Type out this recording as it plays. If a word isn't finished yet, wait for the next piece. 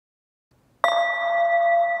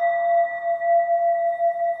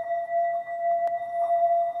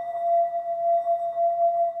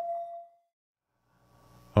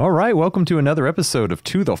right, welcome to another episode of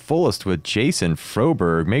To the Fullest with Jason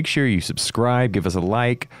Froberg. Make sure you subscribe, give us a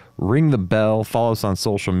like, ring the bell, follow us on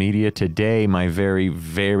social media. Today, my very,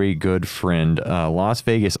 very good friend, Las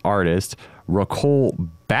Vegas artist, Rahcole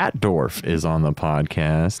Batdorf is on the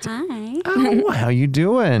podcast. Hi. Oh, how you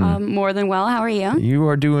doing? More than well. How are you? You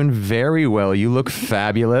are doing very well. You look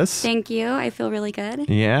fabulous. Thank you. I feel really good.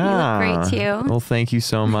 Yeah. You look great too. Well, thank you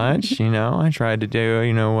so much. I try to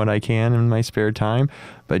do, what I can in my spare time.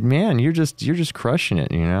 But man, you're just crushing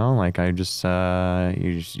it, Like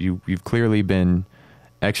you've clearly been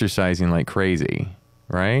exercising like crazy,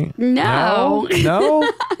 right? No. No?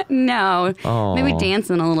 No. Oh. Maybe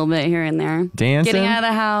dancing a little bit here and there. Dancing? Getting out of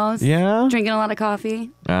the house. Yeah? Drinking a lot of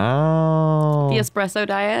coffee. Oh. The espresso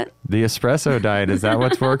diet. The espresso diet. Is that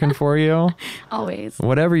what's working for you? Always.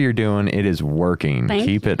 Whatever you're doing, it is working.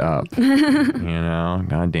 Keep it up.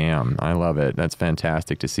 God damn. I love it. That's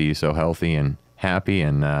fantastic to see you so healthy and happy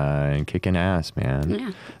and kicking ass, man.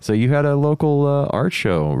 Yeah. So you had a local art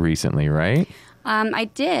show recently, right? I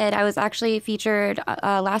did. I was actually featured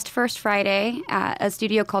last first Friday at a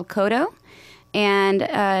studio called Kodo. And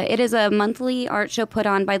it is a monthly art show put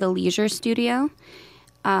on by the Leisure Studio.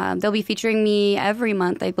 They'll be featuring me every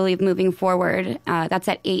month, I believe, moving forward. That's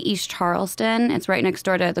at 8 East Charleston. It's right next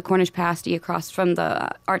door to the Cornish Pasty across from the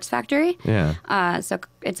Arts Factory. Yeah. So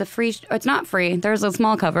it's it's not free. There's a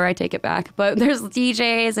small cover. I take it back. But there's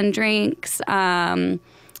DJs and drinks.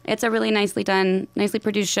 It's a really nicely done, nicely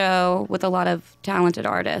produced show with a lot of talented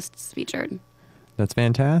artists featured. That's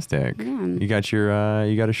fantastic. Yeah. You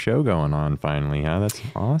got a show going on finally, huh? That's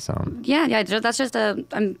awesome. Yeah. That's just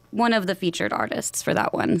I'm one of the featured artists for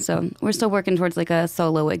that one. So we're still working towards like a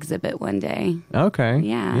solo exhibit one day. Okay.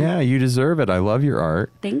 Yeah. Yeah, you deserve it. I love your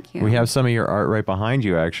art. Thank you. We have some of your art right behind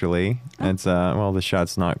you, actually. It's the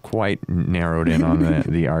shot's not quite narrowed in on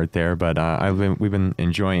the art there, but we've been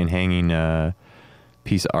enjoying hanging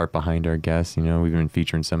piece of art behind our guests. We've been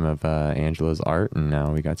featuring some of Angela's art, and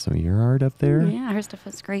now we got some of your art up there. Yeah, her stuff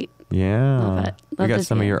is great. Yeah. Love it. We got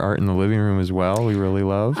some of your art in the living room as well. We really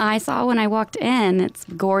love. I saw when I walked in. It's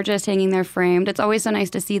gorgeous hanging there framed. It's always so nice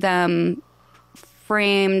to see them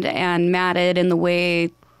framed and matted in the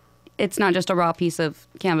way it's not just a raw piece of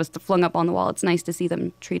canvas flung up on the wall. It's nice to see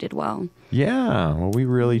them treated well. Yeah. Well, we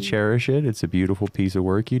really cherish it. It's a beautiful piece of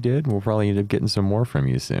work you did. We'll probably end up getting some more from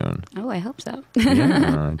you soon. Oh, I hope so.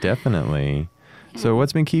 Yeah, definitely. Yeah. So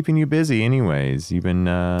what's been keeping you busy anyways? You've been,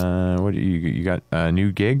 you got a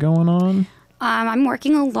new gig going on? I'm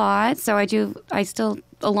working a lot. So I still,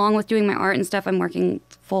 along with doing my art and stuff, I'm working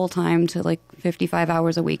full time to like 55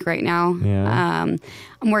 hours a week right now. Yeah.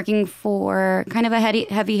 I'm working for kind of a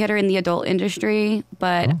heavy hitter in the adult industry,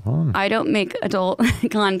 but I don't make adult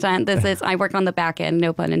content. I work on the back end,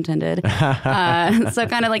 no pun intended. So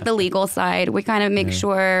kind of like the legal side. We kind of make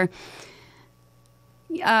sure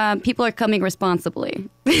people are coming responsibly.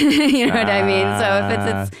 You know what I mean? So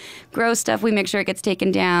if it's gross stuff, we make sure it gets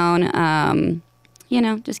taken down.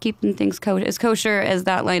 Just keeping things as kosher as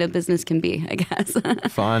that line of business can be, I guess.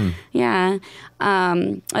 Fun. Yeah.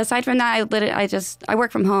 Aside from that, I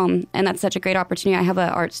work from home, and that's such a great opportunity. I have an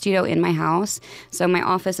art studio in my house, so my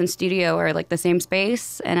office and studio are like the same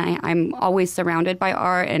space, and I'm always surrounded by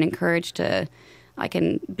art and encouraged to. I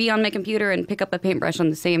can be on my computer and pick up a paintbrush at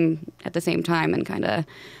the same time and kind of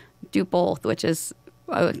do both, which is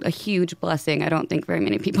a huge blessing. I don't think very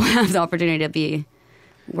many people have the opportunity to be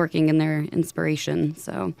working in their inspiration.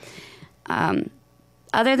 So other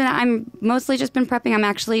than that, I'm mostly just been prepping. I'm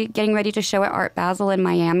actually getting ready to show at Art Basel in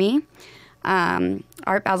Miami.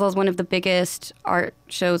 Art Basel is one of the biggest art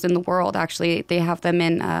shows in the world, actually. They have them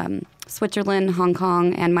in Switzerland, Hong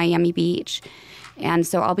Kong, and Miami Beach. And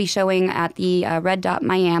so I'll be showing at the Red Dot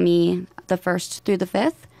Miami the 1st through the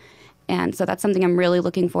 5th. And so that's something I'm really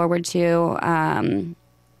looking forward to.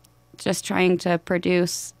 Just trying to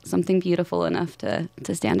produce something beautiful enough to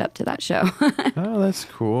stand up to that show. Oh, that's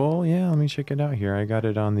cool. Yeah, let me check it out here. I got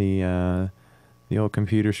it on the old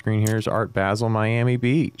computer screen here. Is Art Basel Miami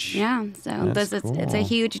Beach. Yeah, so cool. It's a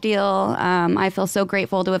huge deal. I feel so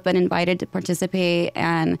grateful to have been invited to participate,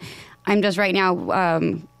 and I'm just right now,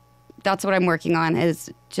 that's what I'm working on,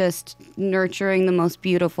 is just nurturing the most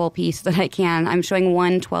beautiful piece that I can. I'm showing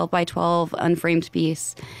one 12 by 12 unframed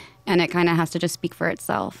piece, and it kind of has to just speak for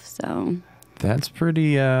itself. So that's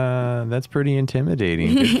pretty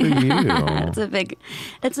intimidating. Good for you.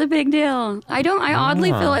 It's a big deal. I oddly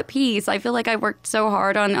feel at peace. I feel like I worked so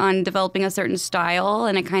hard on developing a certain style,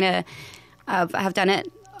 and I kind of have done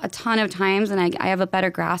it a ton of times, and I have a better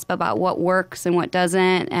grasp about what works and what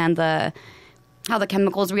doesn't, and how the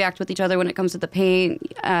chemicals react with each other when it comes to the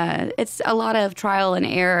paint. It's a lot of trial and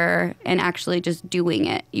error and actually just doing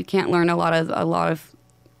it. You can't learn a lot of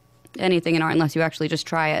anything in art unless you actually just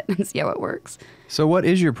try it and see how it works. So what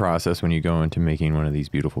is your process when you go into making one of these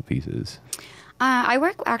beautiful pieces? I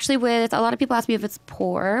work actually with, a lot of people ask me if it's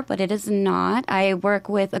pour, but it is not. I work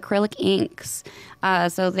with acrylic inks.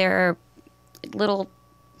 So they're little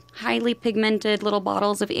highly pigmented little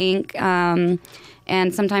bottles of ink.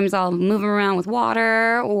 And sometimes I'll move them around with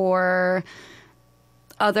water or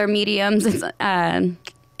other mediums. It's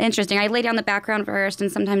interesting. I lay down the background first,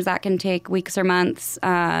 and sometimes that can take weeks or months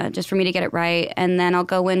just for me to get it right. And then I'll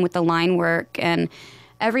go in with the line work, and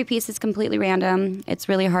every piece is completely random. It's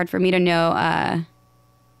really hard for me to know. I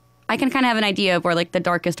can kind of have an idea of where like the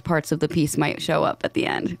darkest parts of the piece might show up at the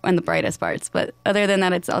end and the brightest parts. But other than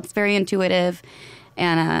that, it's very intuitive,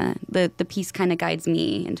 and the piece kind of guides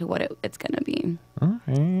me into what it's going to be.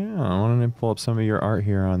 Okay, yeah. I wanted to pull up some of your art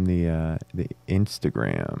here on the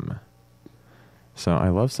Instagram. So I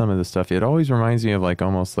love some of the stuff. It always reminds me of like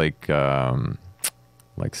almost like psilocybin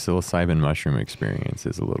mushroom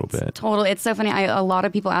experiences a little bit. Totally. It's so funny. A lot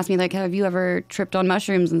of people ask me, like, have you ever tripped on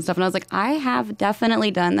mushrooms and stuff? And I was like, I have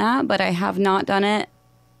definitely done that, but I have not done it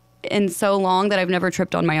in so long that I've never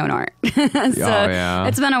tripped on my own art. So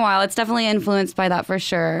It's been a while. It's definitely influenced by that for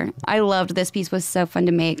sure. I loved this piece. Was so fun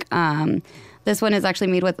to make. This one is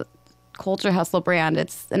actually made with Culture Hustle brand.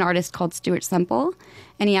 It's an artist called Stuart Semple,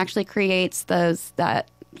 and he actually creates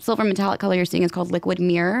that silver metallic color you're seeing is called liquid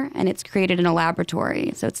mirror, and it's created in a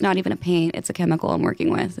laboratory. So it's not even a paint; it's a chemical I'm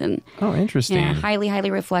working with. And interesting. Yeah, highly,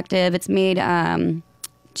 highly reflective. It's made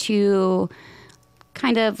to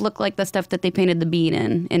kind of look like the stuff that they painted the bean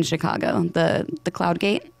in Chicago, the Cloud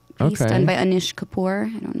Gate piece done by Anish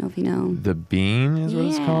Kapoor. I don't know if you know. The Bean is what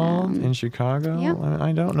it's called in Chicago? Yep.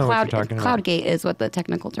 I don't know what you're talking about. Cloud Gate is what the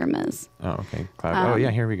technical term is. Oh, okay.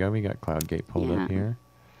 Here we go. We got Cloud Gate pulled up here.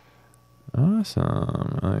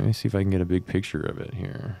 Awesome. Let me see if I can get a big picture of it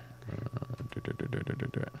here.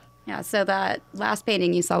 Yeah, so that last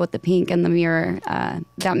painting you saw with the pink and the mirror,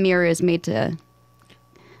 that mirror is made to...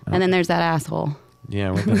 And then there's that asshole.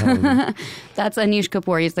 Yeah, what the hell is it? That's Anish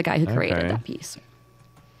Kapoor. He's the guy who created that piece.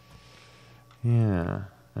 Yeah.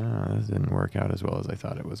 This didn't work out as well as I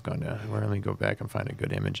thought it was going to. Let me go back and find a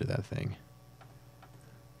good image of that thing.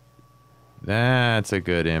 That's a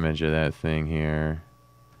good image of that thing here.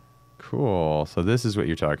 Cool. So this is what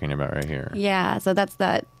you're talking about right here. Yeah. So that's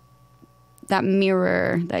that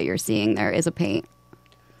mirror that you're seeing there is a paint.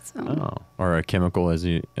 So. Or a chemical as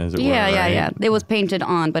it were. Yeah. It was painted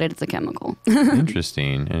on, but it's a chemical.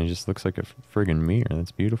 Interesting. And it just looks like a friggin' mirror.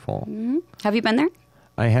 That's beautiful. Mm-hmm. Have you been there?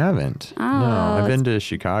 I haven't. No, I've been to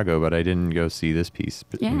Chicago, but I didn't go see this piece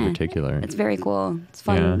in particular. It's very cool. It's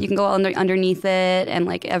fun. Yeah. You can go underneath it, and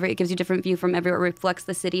like it gives you a different view from everywhere. It reflects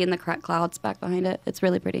the city and the clouds back behind it. It's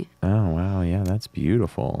really pretty. Oh wow, yeah, that's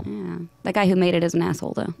beautiful. Yeah, that guy who made it is an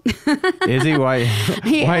asshole, though. Is he? Why? Why is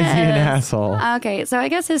he an asshole? Okay, so I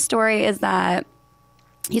guess his story is that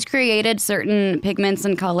he's created certain pigments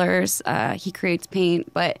and colors. He creates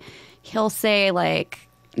paint, but he'll say like,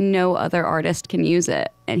 no other artist can use it,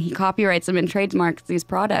 and he copyrights them and trademarks these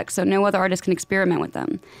products, so no other artist can experiment with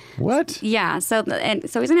them. What? Yeah, so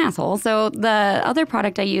he's an asshole. So the other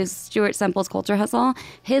product I use, Stuart Semple's Culture Hustle,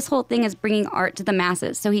 his whole thing is bringing art to the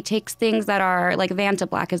masses. So he takes things that are like Vanta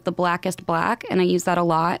Black is the blackest black, and I use that a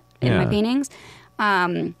lot in my paintings.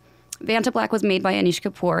 Vanta Black was made by Anish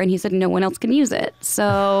Kapoor, and he said no one else can use it.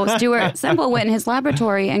 So Stuart Semple went in his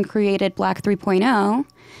laboratory and created Black 3.0,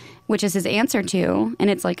 which is his answer to, and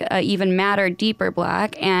it's like an even madder, deeper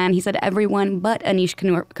black. And he said everyone but Anish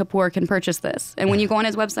Kapoor can purchase this. And when you go on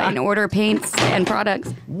his website and order paints and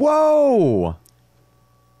products... Whoa!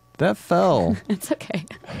 That fell. It's okay.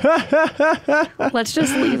 Let's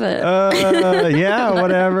just leave it. Yeah,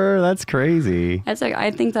 whatever. That's crazy. It's like, I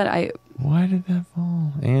think that Why did that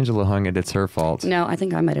fall? Angela hung it. It's her fault. No, I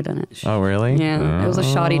think I might have done it. Oh, really? Yeah, it was a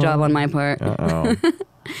shoddy job on my part. Uh-oh.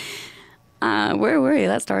 Where were you?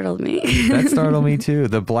 That startled me. That startled me too.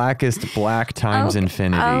 The blackest black times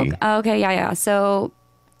infinity. Okay, yeah. So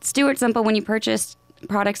Stuart Semple, when you purchase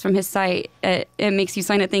products from his site, it makes you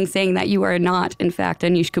sign a thing saying that you are not, in fact,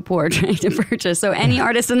 Anish Kapoor trying to purchase. So any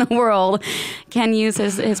artist in the world can use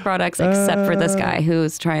his products except for this guy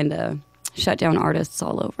who's trying to shut down artists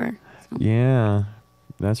all over. So. Yeah.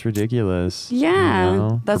 That's ridiculous. Yeah, you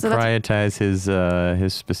know? Proprietize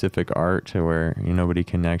his specific art to where nobody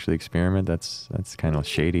can actually experiment. That's kind of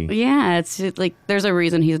shady. Yeah, it's like there's a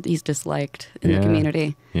reason he's disliked in the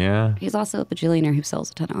community. Yeah, he's also a bajillionaire who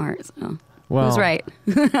sells a ton of art. So well, who's right?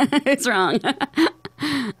 It's wrong.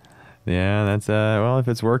 Yeah, that's well, if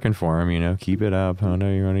it's working for him, keep it up. What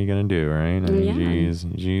are you gonna do, right? I mean,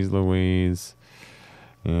 geez Louise.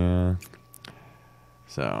 Yeah.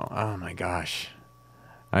 So, oh my gosh,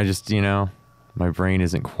 I just my brain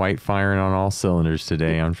isn't quite firing on all cylinders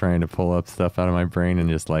today. I'm trying to pull up stuff out of my brain and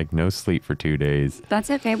just like no sleep for 2 days. That's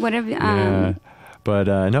okay. What have Yeah. But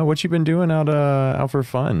no, what you been doing out for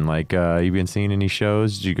fun? Like, you been seeing any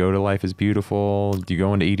shows? Did you go to Life is Beautiful? Do you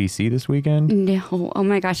go into EDC this weekend? No. Oh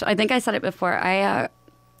my gosh. I think I said it before.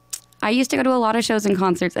 I used to go to a lot of shows and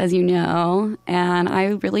concerts, as you know, and I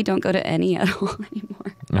really don't go to any at all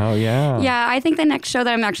anymore. Oh, yeah. Yeah, I think the next show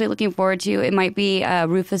that I'm actually looking forward to, it might be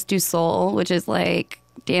Rufus Du Sol, which is like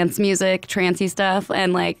dance music, trancey stuff,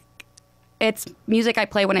 and like it's music I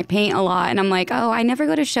play when I paint a lot. And I'm like, oh, I never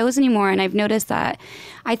go to shows anymore. And I've noticed that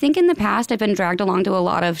I think in the past I've been dragged along to a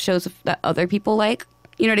lot of shows that other people like.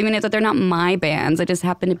 You know what I mean? It's that they're not my bands. I just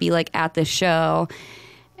happen to be like at the show.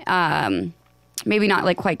 Maybe not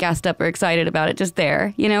like quite gassed up or excited about it, just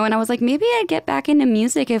there, And I was like, maybe I'd get back into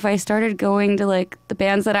music if I started going to like the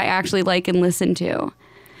bands that I actually like and listen to.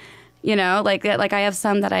 Like I have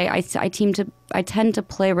some that I tend to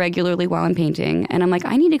play regularly while I'm painting, and I'm like,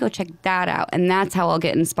 I need to go check that out, and that's how I'll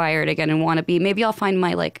get inspired again and want to be. Maybe I'll find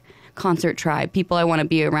my like concert tribe, people I want to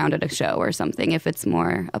be around at a show or something if it's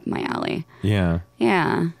more up my alley. Yeah.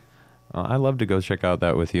 Yeah. I love to go check out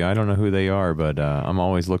that with you. I don't know who they are, but I'm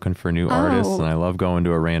always looking for new artists, and I love going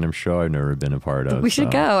to a random show I've never been a part of. We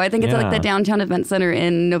should go. I think it's at like the Downtown Event Center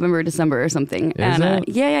in November, December or something. Is it?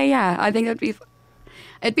 Yeah. I think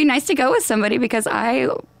it'd be nice to go with somebody, because I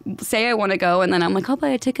say I want to go, and then I'm like, I'll buy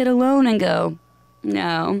a ticket alone and go.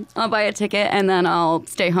 No, I'll buy a ticket and then I'll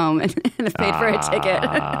stay home and have paid for a ticket.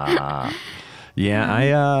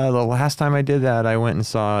 Yeah, the last time I did that, I went and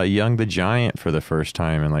saw Young the Giant for the first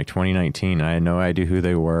time in like 2019. I had no idea who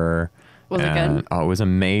they were. Was it good? Oh, it was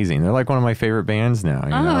amazing. They're like one of my favorite bands now.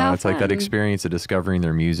 How It's like that experience of discovering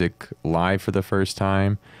their music live for the first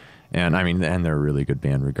time. And I mean, and they're a really good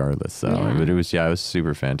band regardless. So, but it was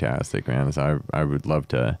super fantastic, man. So I would love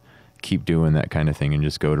to keep doing that kind of thing and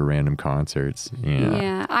just go to random concerts.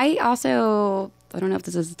 Yeah. I don't know if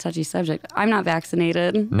this is a touchy subject. I'm not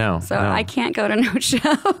vaccinated. No. So I can't go to no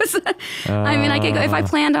shows. I mean, I could go if I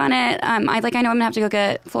planned on it. I know I'm gonna have to go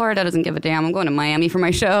get. Florida doesn't give a damn. I'm going to Miami for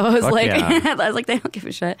my shows. Fuck yeah. I was like, they don't give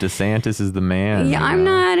a shit. DeSantis is the man. Yeah, I'm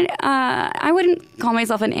not. I wouldn't call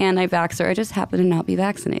myself an anti-vaxxer. I just happen to not be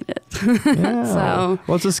vaccinated. Yeah. So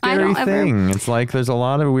well, it's a scary thing. It's like there's a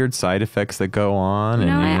lot of weird side effects that go on.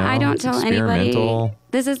 I don't tell anybody.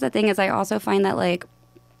 This is the thing. Is I also find that like.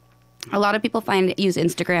 A lot of people use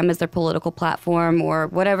Instagram as their political platform, or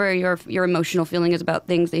whatever your emotional feeling is about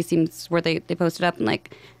things. They post it up, and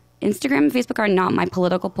like Instagram and Facebook are not my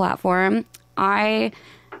political platform. My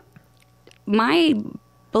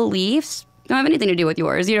beliefs don't have anything to do with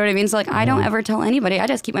yours. You know what I mean? So like I don't ever tell anybody. I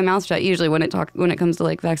just keep my mouth shut usually when it comes to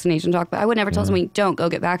like vaccination talk. But I would never tell somebody, don't go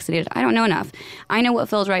get vaccinated. I don't know enough. I know what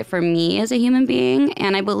feels right for me as a human being,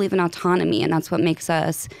 and I believe in autonomy, and that's what makes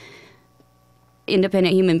us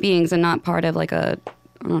independent human beings and not part of like I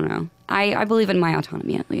don't know. I believe in my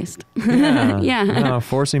autonomy at least. Yeah. No,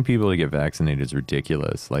 forcing people to get vaccinated is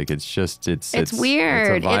ridiculous. Like it's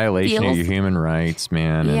weird. It's a violation of your human rights,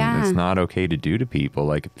 man. And it's not okay to do to people.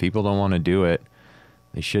 Like if people don't want to do it,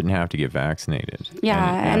 they shouldn't have to get vaccinated.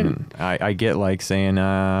 Yeah. And I get like saying,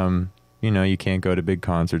 you can't go to big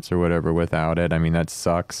concerts or whatever without it. I mean, that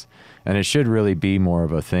sucks. And it should really be more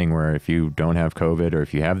of a thing where if you don't have COVID or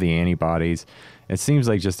if you have the antibodies, it seems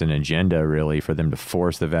like just an agenda really for them to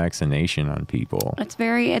force the vaccination on people. It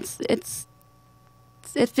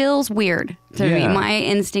feels weird to me. My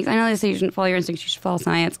instincts, I know they say you shouldn't follow your instincts, you should follow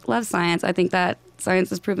science. Love science. I think that science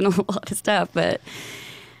has proven a lot of stuff, but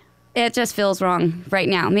it just feels wrong right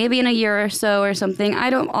now. Maybe in a year or so or something. I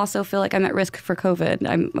don't also feel like I'm at risk for COVID.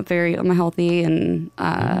 I'm healthy, and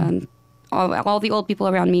all the old people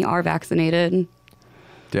around me are vaccinated.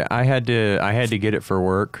 Yeah, I had to get it for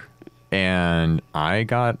work, and I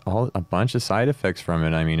got a bunch of side effects from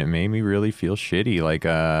it. I mean, it made me really feel shitty. Like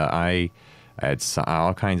I had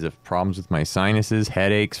all kinds of problems with my sinuses,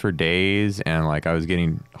 headaches for days, and like I was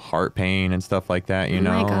getting heart pain and stuff like that.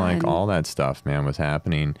 Like all that stuff, man, was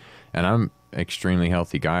happening. And I'm an extremely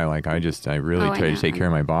healthy guy. Like I really try to take care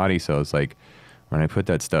of my body. So it's like, when I put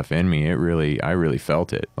that stuff in me, I really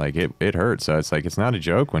felt it. Like it hurts. So it's like, it's not a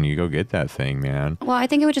joke when you go get that thing, man. Well, I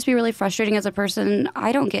think it would just be really frustrating as a person.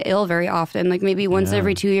 I don't get ill very often. Like maybe once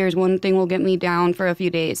every 2 years, one thing will get me down for a few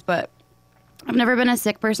days. But I've never been a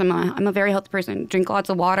sick person. I'm a very healthy person. Drink lots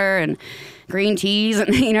of water and green teas.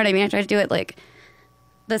 And you know what I mean? I try to do it like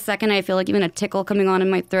the second I feel like even a tickle coming on in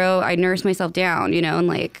my throat, I nurse myself down, and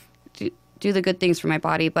like do the good things for my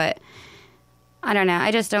body, but I don't know.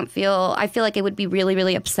 I just don't feel, I feel like it would be really,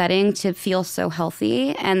 really upsetting to feel so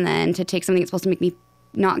healthy and then to take something that's supposed to make me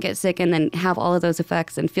not get sick and then have all of those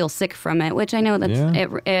effects and feel sick from it, which I know that's,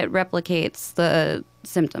 it replicates the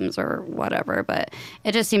symptoms or whatever, but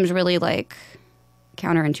it just seems really like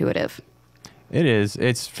counterintuitive. It is.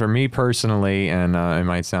 It's for me personally, and it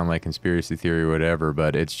might sound like conspiracy theory or whatever,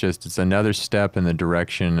 but it's another step in the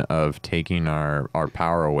direction of taking our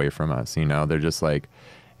power away from us. You know, they're just like,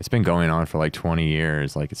 it's been going on for like 20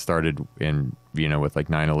 years. Like it started in, you know, with like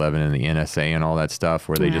 9/11 and the NSA and all that stuff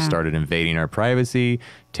where they just started invading our privacy,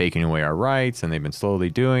 taking away our rights, and they've been slowly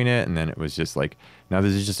doing it. And then it was just like, now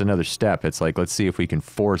this is just another step. It's like, let's see if we can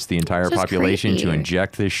force the entire population to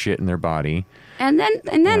inject this shit in their body. And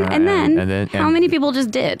then how many people just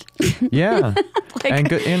did? Yeah. Like, and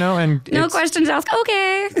you know, and no questions asked.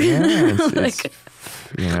 Okay. Yeah. It's,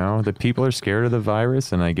 you know, the people are scared of the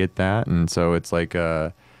virus, and I get that. And so it's like,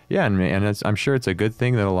 yeah, and I'm sure it's a good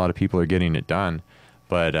thing that a lot of people are getting it done,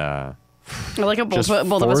 but like both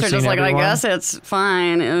of us are just like, I guess it's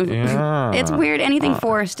fine. Yeah. It's weird. Anything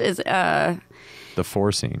forced is the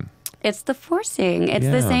forcing. It's the forcing. It's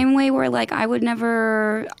the same way where like I would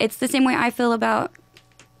never. It's the same way I feel about.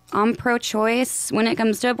 I'm pro-choice when it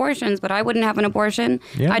comes to abortions, but I wouldn't have an abortion.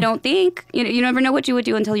 Yeah. I don't think. You never know what you would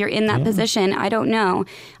do until you're in that position. I don't know.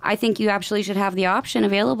 I think you actually should have the option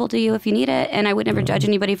available to you if you need it, and I would never judge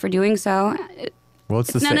anybody for doing so. Well,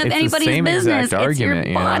 it's none of anybody's business. Exact argument, it's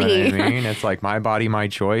your body. You know what I mean? It's like my body, my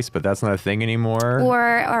choice, but that's not a thing anymore.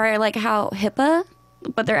 Or like how HIPAA,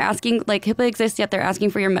 but they're asking, like HIPAA exists, yet they're asking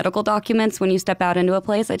for your medical documents when you step out into a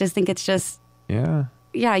place. I just think it's just...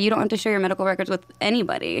 Yeah, you don't have to share your medical records with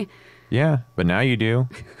anybody. Yeah, but now you do.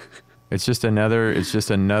 It's just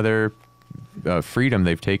another freedom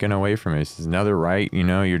they've taken away from us. It's another right, you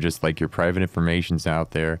know, you're just like your private information's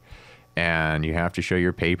out there and you have to show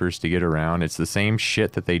your papers to get around. It's the same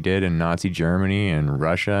shit that they did in Nazi Germany and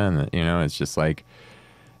Russia, and you know, it's just like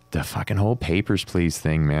the fucking whole papers, please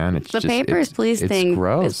thing, man. It's the papers, please thing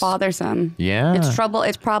gross. Is bothering. Yeah. It's trouble.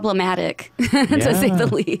 It's problematic, to say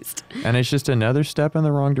the least. And it's just another step in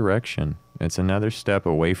the wrong direction. It's another step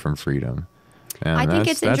away from freedom. And I think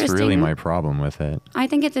it's interesting. That's really my problem with it. I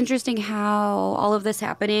think it's interesting how all of this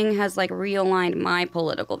happening has like realigned my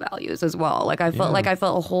political values as well. Like I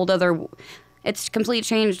felt a whole other. It's completely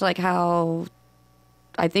changed like how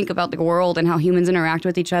I think about the world and how humans interact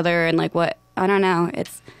with each other and like what I don't know.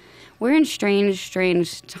 We're in strange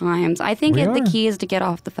times. I think the key is to get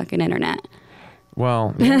off the fucking internet.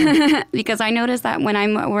 Well, because I notice that when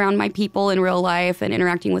I'm around my people in real life and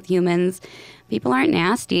interacting with humans, people aren't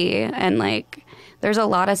nasty. And like, there's a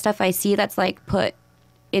lot of stuff I see that's like put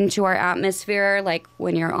into our atmosphere. Like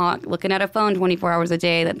when you're looking at a phone 24 hours a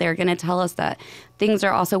day, that they're going to tell us that things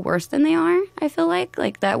are also worse than they are. I feel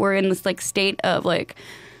like that we're in this like state of like,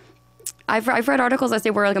 I've read articles that say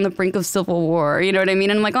we're like on the brink of civil war. You know what I mean?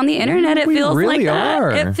 And like on the internet, it feels really like that.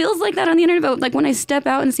 Are. It feels like that on the internet. But like when I step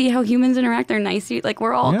out and see how humans interact, they're nice. Like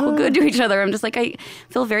we're all good to each other. I'm just like, I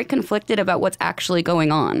feel very conflicted about what's actually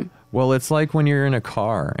going on. Well, it's like when you're in a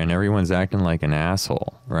car and everyone's acting like an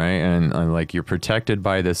asshole, right? And like you're protected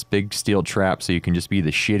by this big steel trap so you can just be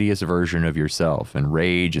the shittiest version of yourself and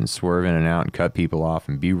rage and swerve in and out and cut people off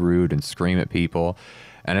and be rude and scream at people.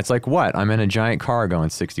 And it's like, what? I'm in a giant car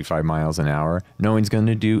going 65 miles an hour. No one's going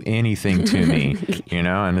to do anything to me, you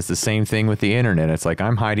know? And it's the same thing with the internet. It's like,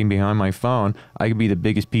 I'm hiding behind my phone. I could be the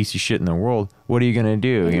biggest piece of shit in the world. What are you going to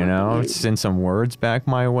do, you know? Send some words back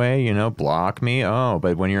my way, you know? Block me? Oh,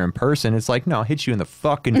 but when you're in person, it's like, no, I'll hit you in the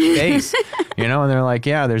fucking face, you know? And they're like,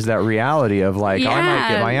 yeah, there's that reality of like, I might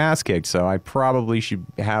get my ass kicked, so I probably should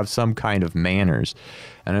have some kind of manners.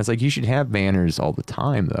 And it's like, you should have manners all the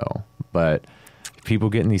time, though. But...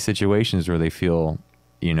 people get in these situations where they feel,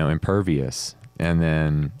 you know, impervious, and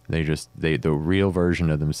then the real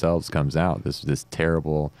version of themselves comes out. This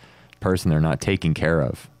terrible person they're not taking care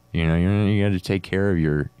of. You know, you got to take care of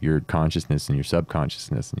your consciousness and your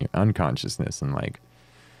subconsciousness and your unconsciousness, and like,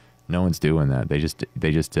 no one's doing that. They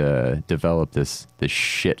just develop this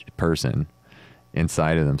shit person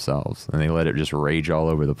inside of themselves, and they let it just rage all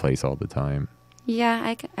over the place all the time. Yeah,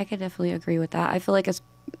 I could definitely agree with that. I feel like it's.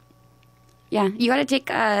 Yeah, you got to take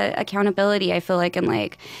accountability, I feel like, and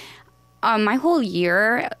like my whole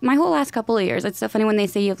last couple of years, it's so funny when they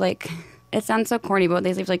say you've like, it sounds so corny, but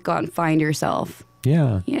they say like, go out and find yourself.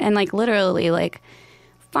 Yeah. And like literally like,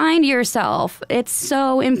 find yourself. It's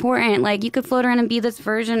so important. Like you could float around and be this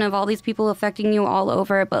version of all these people affecting you all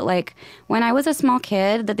over. But like when I was a small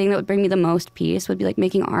kid, the thing that would bring me the most peace would be like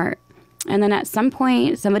making art. And then at some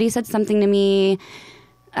point, somebody said something to me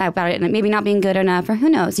about it and maybe not being good enough or who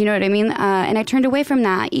knows, you know what I mean? And I turned away from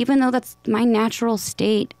that, even though that's my natural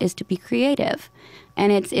state is to be creative.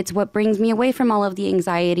 And it's what brings me away from all of the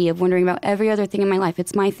anxiety of wondering about every other thing in my life.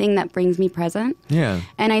 It's my thing that brings me present. Yeah.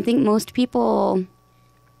 And I think most people,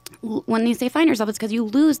 when you say find yourself, it's because you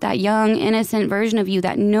lose that young, innocent version of you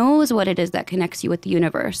that knows what it is that connects you with the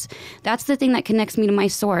universe. That's the thing that connects me to my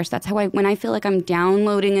source. That's how when I feel like I'm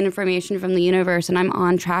downloading information from the universe and I'm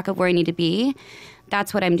on track of where I need to be,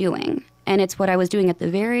 that's what I'm doing. And it's what I was doing at the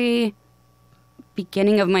very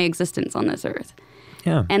beginning of my existence on this earth.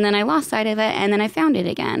 Yeah. And then I lost sight of it, and then I found it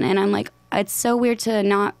again. And I'm like, it's so weird to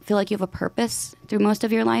not feel like you have a purpose through most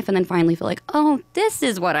of your life, and then finally feel like, oh, this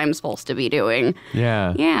is what I'm supposed to be doing.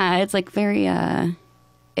 Yeah. Yeah, it's like very,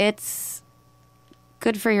 it's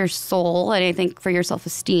good for your soul, and I think for your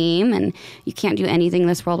self-esteem, and you can't do anything in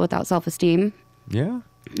this world without self-esteem. Yeah.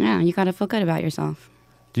 Yeah, you got to feel good about yourself.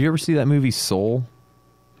 Do you ever see that movie Soul?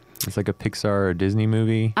 It's like a Pixar or Disney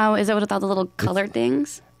movie. Oh, is that with all the little colored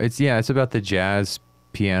things? It's about the jazz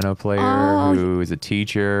piano player who is a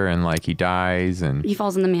teacher and like he dies and he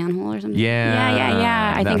falls in the manhole or something.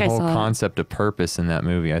 Yeah. I think I saw that whole it. concept of purpose in that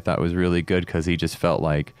movie I thought was really good because he just felt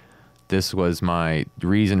like this was my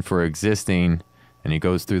reason for existing, and he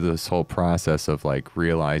goes through this whole process of like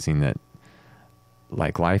realizing that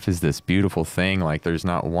like life is this beautiful thing. Like there's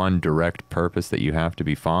not one direct purpose that you have to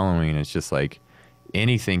be following. It's just like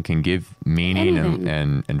anything can give meaning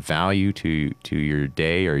and value to your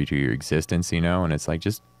day or to your existence, you know, and it's like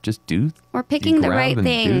just do or picking the right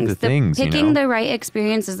things, picking the right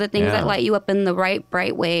experiences, the things that light you up in the right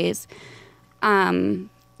bright ways.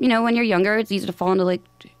 You know, when you're younger, it's easy to fall into like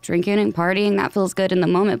drinking and partying. That feels good in the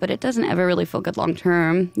moment, but it doesn't ever really feel good long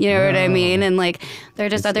term. You know what I mean? And like they're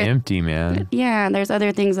just it's empty, man. Yeah, there's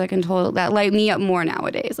other things that light me up more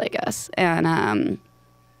nowadays, I guess.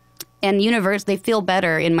 And universe, they feel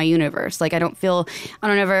better in my universe. Like I don't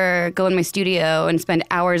ever go in my studio and spend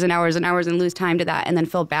hours and hours and hours and lose time to that and then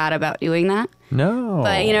feel bad about doing that. No.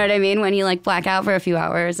 But you know what I mean? When you like black out for a few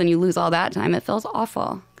hours and you lose all that time, it feels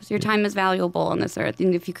awful because your time is valuable on this earth.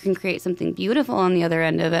 And if you can create something beautiful on the other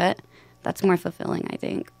end of it, that's more fulfilling, I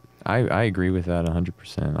think. I agree with that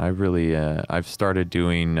 100%. I really, I've started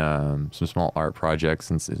doing some small art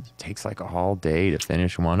projects, and it takes like a whole day to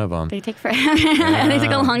finish one of them. They take forever. They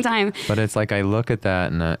take a long time. But it's like I look at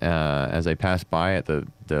that, and as I pass by it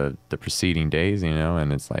the preceding days, you know,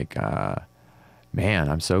 and it's like, man,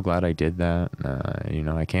 I'm so glad I did that. You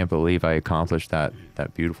know, I can't believe I accomplished that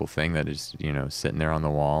beautiful thing that is, you know, sitting there on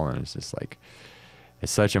the wall, and it's just like,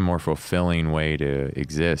 it's such a more fulfilling way to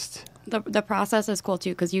exist. The process is cool, too,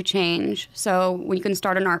 because you change. So when you can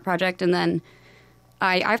start an art project, and then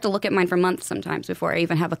I have to look at mine for months sometimes before I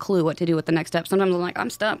even have a clue what to do with the next step. Sometimes I'm like, I'm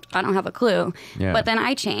stumped. I don't have a clue. Yeah. But then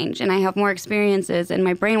I change, and I have more experiences, and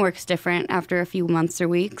my brain works different after a few months or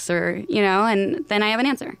weeks or, you know, and then I have an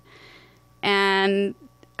answer. And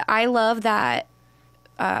I love that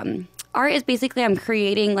art is basically I'm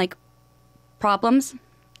creating, like, problems,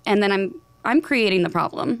 and then I'm creating the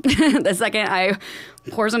problem. The second I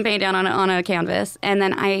pour some paint down on a canvas, and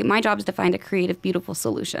then my job is to find a creative, beautiful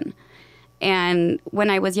solution. And when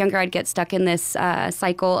I was younger, I'd get stuck in this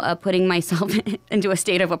cycle of putting myself into a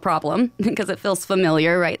state of a problem because it feels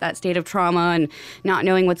familiar, right? That state of trauma and not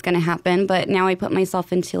knowing what's going to happen. But now I put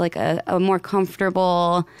myself into like a more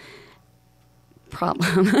comfortable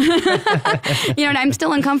problem. You know, and I'm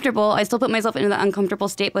still uncomfortable. I still put myself into the uncomfortable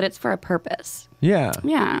state, but it's for a purpose. Yeah.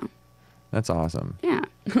 Yeah. That's awesome. Yeah.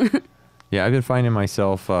 Yeah, I've been finding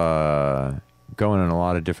myself going in a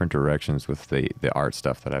lot of different directions with the art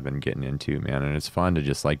stuff that I've been getting into, man. And it's fun to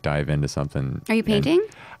just like dive into something. Are you painting?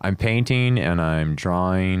 I'm painting and I'm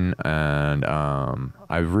drawing, and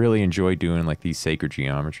I really enjoy doing like these sacred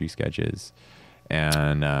geometry sketches.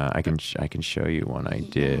 And I can show you one I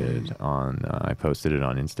did on. I posted it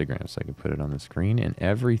on Instagram, so I can put it on the screen and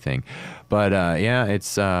everything. But yeah,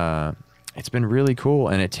 it's been really cool,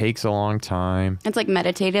 and it takes a long time. It's like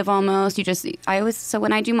meditative almost. So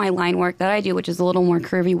when I do my line work that I do, which is a little more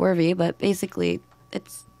curvy-worvy, but basically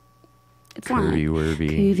it's curvy-worvy.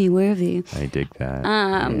 Curvy-worvy. I dig that.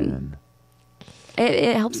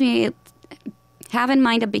 It helps me have in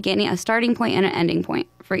mind a starting point and an ending point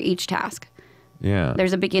for each task. Yeah.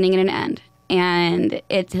 There's a beginning and an end. And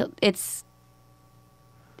it's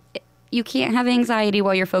you can't have anxiety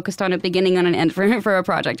while you're focused on a beginning and an end for a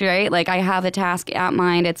project, right? Like I have a task at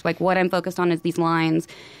mind. It's like what I'm focused on is these lines,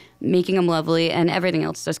 making them lovely, and everything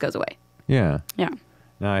else just goes away. Yeah. Yeah.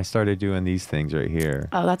 Now I started doing these things right here.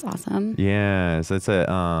 Oh, that's awesome. Yeah. So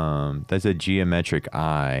that's a geometric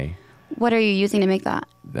eye. What are you using to make that?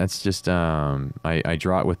 That's just I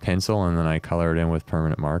draw it with pencil and then I color it in with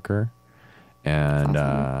permanent marker. And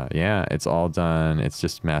awesome. yeah, it's all done. It's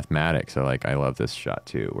just mathematics. So like I love this shot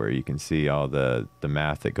too, where you can see all the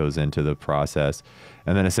math that goes into the process.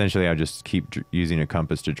 And then essentially I just keep using a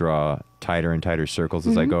compass to draw tighter and tighter circles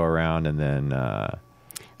as I go around, and then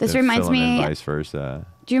this reminds fill 'em in me, vice versa.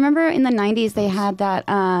 do you remember in the 90s they had that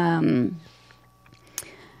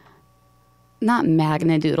not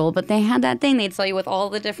Magnadoodle, but they had that thing they'd sell you with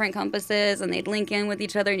all the different compasses, and they'd link in with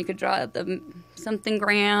each other, and you could draw the something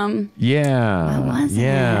gram. Yeah. What was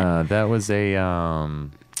yeah, that was a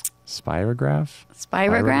spirograph?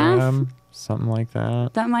 Spirograph? Something like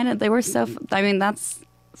that. That might have, they were so, I mean, that's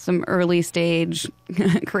some early stage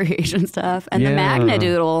creation stuff. And the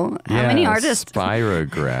Magnadoodle. How many artists?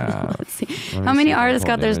 Spirograph. Let's see. How many artists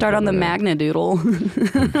got their start on the Magnadoodle?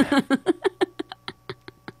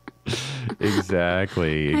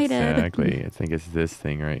 Exactly. I did. I think it's this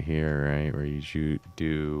thing right here, right? Where you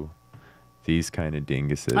do these kind of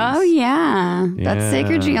dinguses. Oh, yeah. That's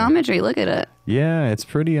sacred geometry. Look at it. Yeah, it's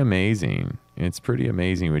pretty amazing. It's pretty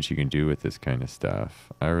amazing what you can do with this kind of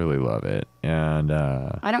stuff. I really love it. And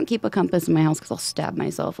I don't keep a compass in my house because I'll stab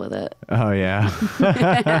myself with it. oh, yeah.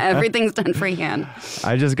 Everything's done freehand.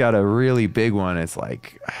 I just got a really big one. It's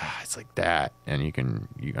like that. And you can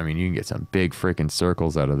get some big freaking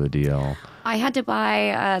circles out of the deal. I had to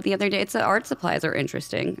buy the other day. It's art supplies are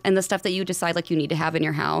interesting, and the stuff that you decide like you need to have in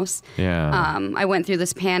your house. Yeah. I went through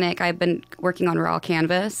this panic. I've been working on raw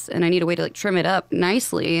canvas, and I need a way to like trim it up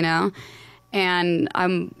nicely, you know. And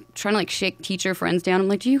I'm trying to like shake teacher friends down. I'm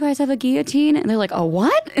like, "Do you guys have a guillotine?" And they're like, "A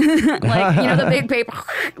what?" Like, you know, the big paper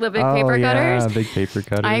cutters. Yeah, big paper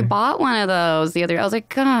cutter. I bought one of those the other day. I was like,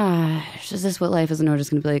 gosh, is this what life is an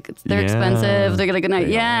artist going to be like? They're expensive. They're going to good night.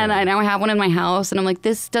 Yeah, and I now have one in my house, and I'm like,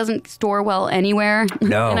 this doesn't store well anywhere.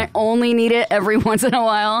 No. And I only need it every once in a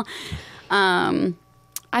while.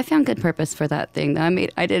 I found good purpose for that thing.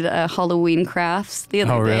 I did Halloween crafts the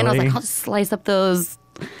other day, and I was like, I'll just slice up those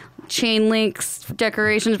chain links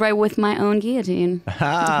decorations right with my own guillotine.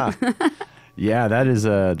 Yeah, that's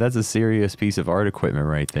a serious piece of art equipment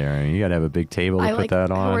right there. I mean, you got to have a big table to put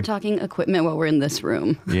that on. We're talking equipment while we're in this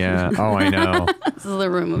room. Yeah. Oh, I know. This is the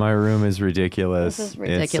room. My room is ridiculous. This is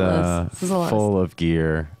ridiculous. It's this is a lot full of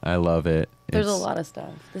gear. I love it. There's a lot of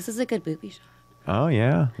stuff. This is a good booby shot. Oh,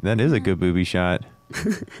 yeah. That is a good booby shot.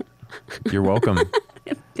 You're welcome.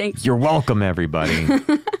 Thanks. You're welcome, everybody.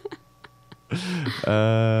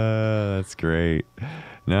 That's great.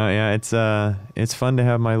 No, yeah, it's fun to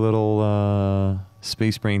have my little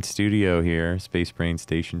Space Brain studio here, Space Brain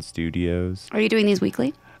Station Studios. Are you doing these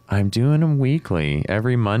weekly? I'm doing them weekly.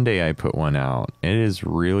 Every Monday I put one out. It is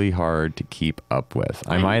really hard to keep up with.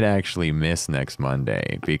 I might actually miss next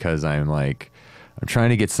Monday because I'm trying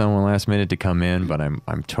to get someone last minute to come in, but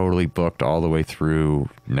I'm totally booked all the way through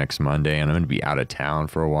next Monday, and I'm going to be out of town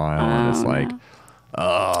for a while, and it's like,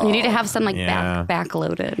 oh, you need to have some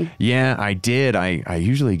backloaded. Yeah, I did. I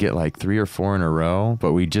usually get like 3 or 4 in a row,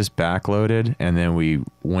 but we just backloaded, and then we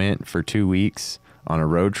went for 2 weeks on a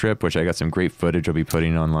road trip, which I got some great footage I'll be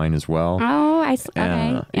putting online as well. Oh,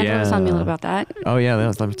 okay. Angela was telling me a little about that. Oh, yeah,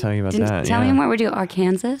 let me tell you about that. Tell me more. We do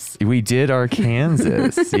Arkansas. We did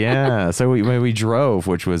Arkansas, yeah. So we drove,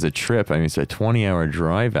 which was a trip. I mean, it's a 20-hour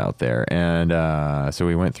drive out there. And so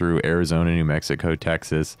we went through Arizona, New Mexico,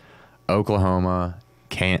 Texas, Oklahoma,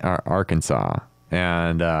 Arkansas,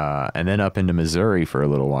 and then up into Missouri for a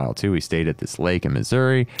little while too. We stayed at this lake in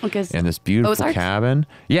Missouri in this beautiful Ozarks? cabin.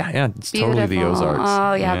 Yeah, it's totally the Ozarks.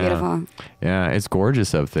 Oh yeah, beautiful. Yeah, it's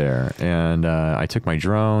gorgeous up there. And I took my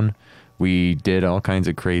drone. We did all kinds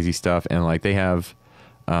of crazy stuff, and like they have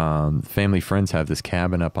family friends have this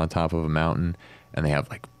cabin up on top of a mountain, and they have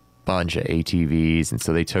like bunch of ATVs, and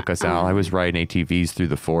so they took us out. I was riding ATVs through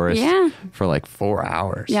the forest for like 4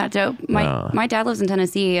 hours. Yeah, dope. My dad lives in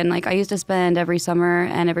Tennessee, and like I used to spend every summer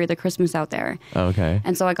and every other Christmas out there. Okay.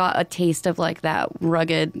 And so I got a taste of like that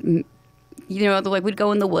rugged, you know, like we'd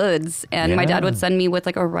go in the woods, and my dad would send me with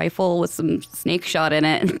like a rifle with some snake shot in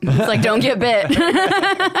it. It's like, don't get bit.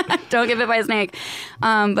 Don't get bit by a snake.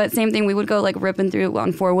 But same thing, we would go like ripping through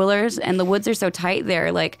on 4-wheelers, and the woods are so tight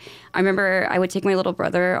there. Like I remember I would take my little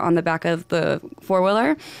brother on the back of the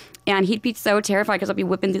 4-wheeler, and he'd be so terrified because I'd be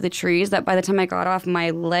whipping through the trees that by the time I got off, my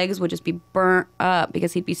legs would just be burnt up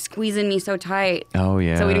because he'd be squeezing me so tight. Oh,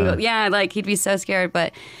 yeah. So we didn't go, like he'd be so scared.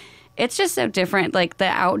 But it's just so different. Like the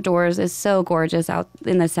outdoors is so gorgeous out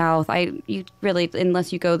in the South. You really,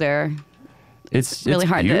 unless you go there, it's really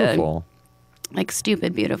hard beautiful. Like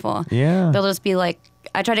stupid beautiful. Yeah. They'll just be like,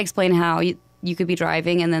 I try to explain how you could be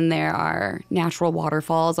driving and then there are natural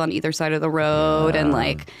waterfalls on either side of the road and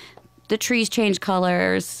like the trees change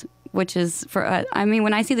colors, which is I mean,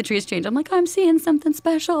 when I see the trees change, I'm like, I'm seeing something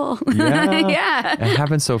special. Yeah. Yeah. It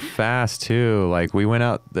happens so fast too. Like we went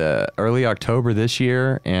out the early October this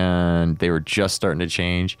year and they were just starting to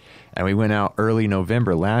change. And we went out early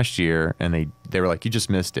November last year and they were like, you just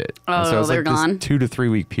missed it. Oh, and so it's they're like gone. this 2 to 3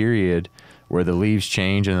 week period where the leaves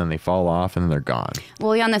change and then they fall off and then they're gone.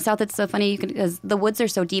 Well, yeah, in the south, it's so funny because the woods are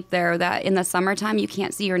so deep there that in the summertime, you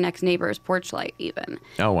can't see your next neighbor's porch light even.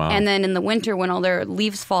 Oh, wow. And then in the winter, when all their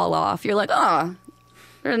leaves fall off, you're like, oh,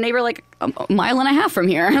 there's a neighbor like a mile and a half from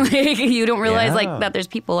here. Like, you don't realize like that there's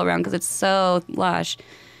people around because it's so lush.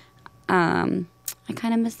 I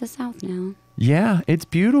kind of miss the south now. Yeah, it's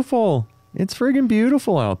beautiful. It's friggin'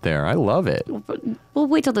 beautiful out there. I love it. We'll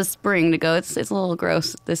wait till the spring to go. It's a little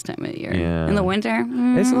gross this time of year. Yeah. In the winter,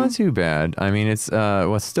 It's not too bad. I mean, it's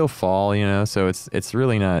still fall, so it's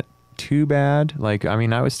really not too bad. Like, I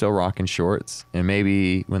mean, I was still rocking shorts, and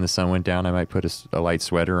maybe when the sun went down, I might put a light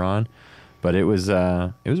sweater on. But it was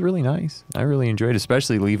really nice. I really enjoyed it,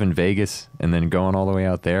 especially leaving Vegas and then going all the way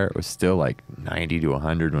out there. It was still like 90 to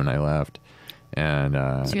 100 when I left, and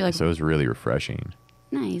so it was really refreshing.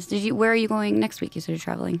 Nice. Where are you going next week? You said you're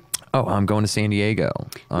traveling. Oh, I'm going to San Diego.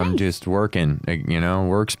 I'm just working.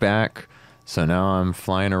 Work's back. So now I'm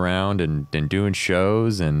flying around and doing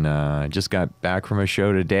shows, and just got back from a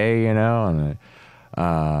show today, and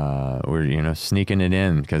we're sneaking it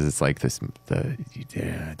in because it's like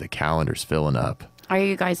the calendar's filling up. Are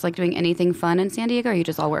you guys like doing anything fun in San Diego, or are you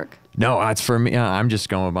just all work? No, it's for me. I'm just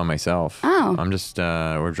going by myself. Oh. I'm just,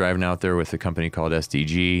 we're driving out there with a company called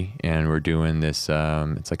SDG, and we're doing this,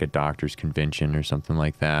 it's like a doctor's convention or something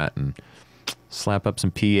like that, and slap up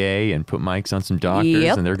some PA and put mics on some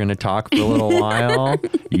doctors, and they're going to talk for a little while.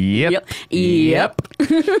 Yep.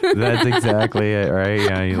 That's exactly it, right?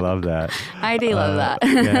 Yeah, you love that. I do love that.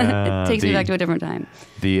 Yeah, it takes me back to a different time.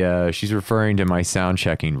 She's referring to my sound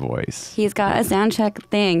checking voice. He's got a sound check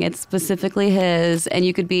thing. It's specifically his, and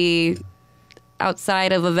you could be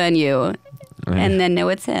outside of a venue and then know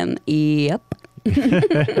it's him. Yep.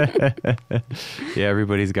 Yeah,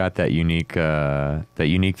 everybody's got that unique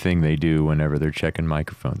thing they do whenever they're checking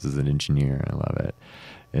microphones as an engineer. I love it.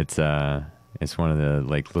 It's one of the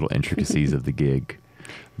like little intricacies of the gig.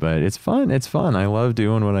 But it's fun. I love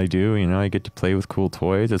doing what I do. I get to play with cool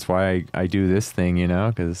toys. That's why I do this thing,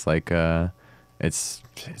 because it's like it's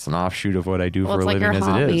an offshoot of what I do for a like living as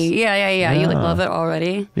hobby. it is. Yeah. You like love it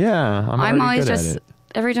already. Yeah, I'm always good just at it.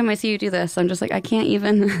 Every time I see you do this, I'm just like, I can't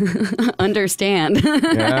even understand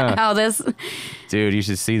how this. Dude, you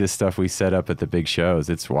should see the stuff we set up at the big shows.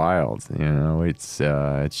 It's wild. It's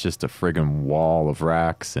just a friggin' wall of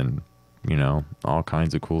racks and all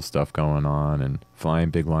kinds of cool stuff going on and flying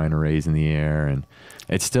big line arrays in the air. And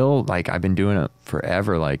it's still like I've been doing it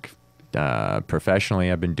forever. Like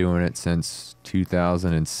professionally, I've been doing it since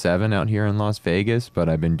 2007 out here in Las Vegas, but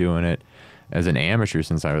I've been doing it as an amateur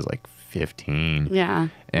since I was like 15. Yeah.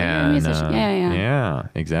 And yeah,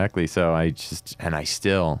 exactly. So I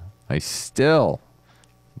still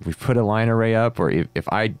we put a line array up, or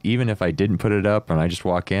if I didn't put it up and I just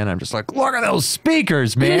walk in, I'm just like, look at those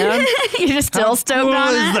speakers, man. You're just still stoked cool on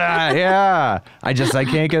is it. that? Yeah. I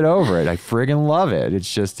can't get over it. I friggin' love it.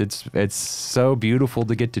 It's just it's so beautiful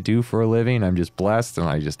to get to do for a living. I'm just blessed, and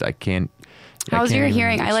I can't. How's your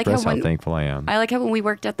hearing? I like how thankful I am. I like how when we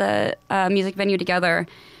worked at the music venue together,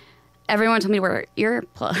 everyone told me to wear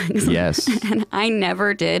earplugs. Yes. And I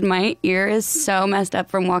never did. My ear is so messed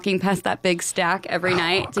up from walking past that big stack every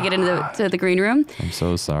night to get into the green room. I'm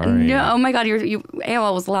so sorry. No, oh my God,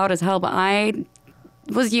 AOL was loud as hell, but I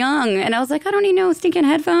was young and I was like, I don't need no stinking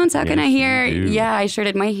headphones. How can I hear? Yeah, I sure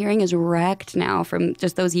did. My hearing is wrecked now from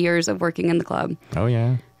just those years of working in the club. Oh,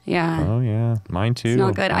 yeah. Yeah. Oh, yeah. Mine too. It's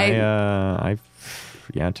not good. Tinnitus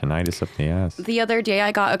up the ass. The other day,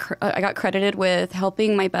 I got credited with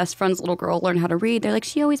helping my best friend's little girl learn how to read. They're like,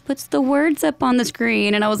 she always puts the words up on the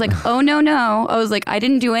screen. And I was like, oh, no. I was like, I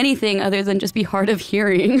didn't do anything other than just be hard of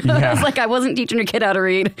hearing. Yeah. I was like, I wasn't teaching a kid how to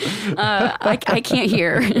read. I can't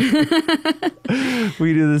hear.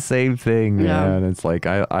 We do the same thing, man. Yeah. It's like,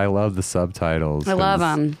 I love the subtitles. I love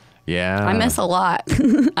them. Yeah. I miss a lot.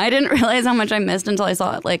 I didn't realize how much I missed until I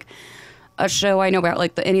saw it, like a show I know about,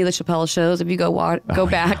 like any of the Chappelle shows. If you go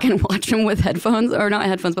back and watch them with headphones, or not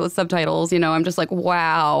headphones, but with subtitles, I'm just like,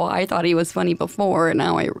 wow, I thought he was funny before, and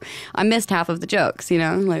now I missed half of the jokes,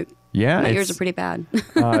 like. Yeah, my ears are pretty bad.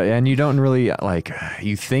 and you don't really,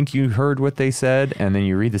 you think you heard what they said, and then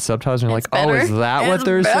you read the subtitles and you're like, oh, is that what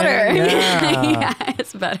they're saying? Yeah. Yeah,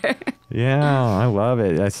 it's better. Yeah, I love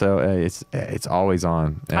it. So it's always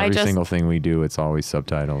on. Every single thing we do, it's always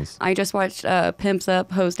subtitles. I just watched Pimps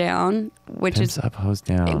Up, Hose Down, which Pimps Up, Hose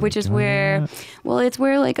Down. Which is where, well, it's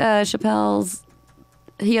where like Chappelle's,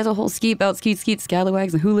 he has a whole ski about skeet,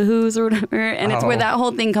 scallywags, and hula hoos or whatever, and it's where that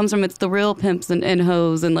whole thing comes from. It's the real pimps and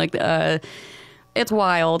hoes, and like it's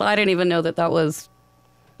wild. I didn't even know that was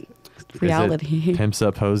reality. Pimps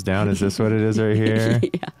Up, Hose Down. Is this what it is right here?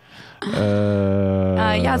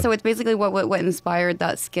 Yeah. So it's basically what inspired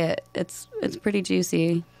that skit. It's pretty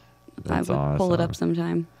juicy. That's I would awesome. pull it up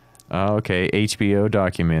sometime. Oh, okay. HBO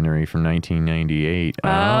documentary from 1998.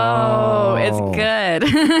 Oh, it's good.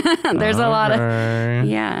 There's a lot of,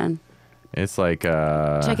 yeah. It's like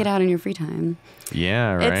check it out in your free time.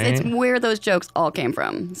 Yeah, right. It's where those jokes all came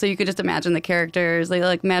from. So you could just imagine the characters. They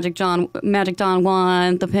like Magic Don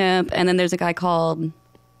Juan, the pimp, and then there's a guy called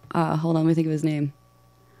hold on, let me think of his name.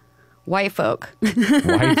 White folk.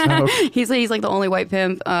 White folk. He's like the only white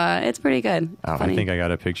pimp. It's pretty good. Oh, I think I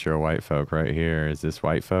got a picture of white folk right here. Is this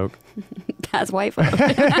white folk? That's white folk. White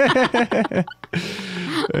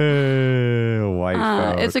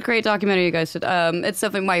folk. It's a great documentary, you guys should. It's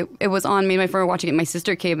something it was on me and my friend were watching it. My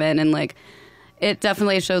sister came in and like it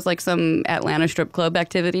definitely shows like some Atlanta strip club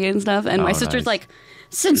activity and stuff. And my sister's like,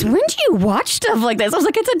 since when do you watch stuff like this? I was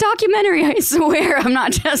like, it's a documentary, I swear. I'm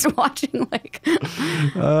not just watching like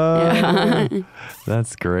yeah.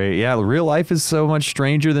 That's great. Yeah, real life is so much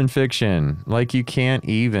stranger than fiction. Like you can't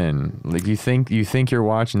even like you think you're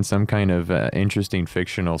watching some kind of interesting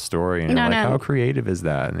fictional story, and you're like, how creative is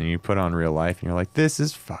that? And then you put on real life, and you're like, this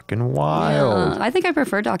is fucking wild. Yeah. I think I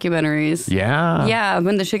prefer documentaries. Yeah. Yeah,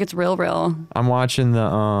 when the shit gets real. I'm watching the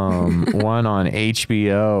one on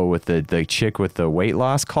HBO with the chick with the weight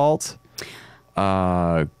loss cult.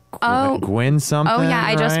 Gwen something. Oh yeah,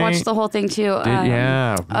 I just right? watched the whole thing too.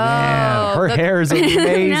 Man, her hair is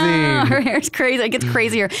amazing. No, her hair's crazy. It gets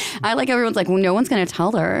crazier. I like everyone's like, well, no one's gonna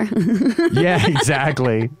tell her. Yeah,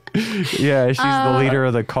 exactly. Yeah, she's the leader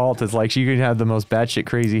of the cult. It's like she could have the most batshit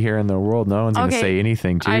crazy hair in the world. No one's gonna say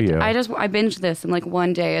anything to you. I binged this in like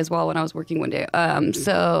one day as well when I was working one day.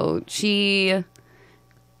 So she.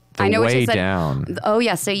 I know what she said. Down. Oh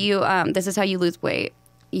yeah, so you this is how you lose weight.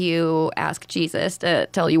 You ask Jesus to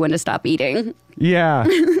tell you when to stop eating. Yeah.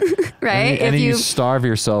 Right? And then you starve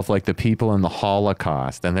yourself like the people in the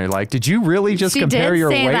Holocaust. And they're like, did you really just compare your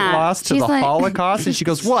weight loss to the Holocaust? And she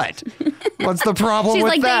goes, what? What's the problem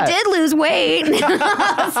with that? They did lose weight.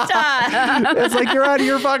 Stop. It's like, you're out of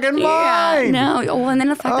your fucking mind. Yeah, no. Well, and then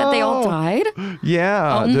the fact that they all died.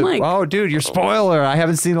 Yeah. Oh, dude, your spoiler. I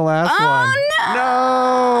haven't seen the last one.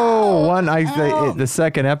 No. The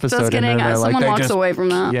second episode. Just kidding. And then someone walks away from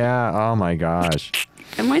that. Yeah. Oh, my gosh.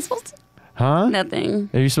 Am I supposed to? Huh? Nothing.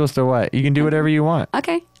 Are you supposed to what? You can do whatever you want.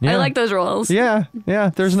 Okay. Yeah. I like those rules. Yeah. Yeah.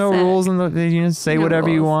 There's no rules. You just say whatever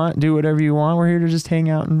you want. Do whatever you want. We're here to just hang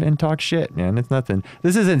out and talk shit, man. It's nothing.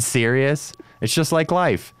 This isn't serious. It's just like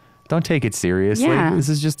life. Don't take it seriously. Yeah. This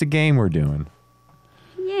is just a game we're doing.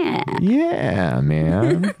 Yeah. Yeah,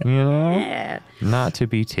 man. You know? Yeah. Not to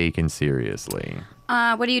be taken seriously.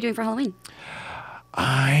 What are you doing for Halloween?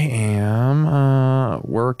 I am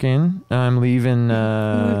working. I'm leaving.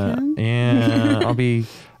 Yeah, I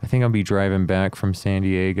think I'll be driving back from San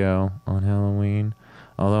Diego on Halloween.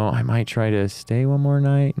 Although I might try to stay one more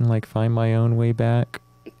night and like find my own way back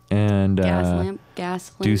and gas lamp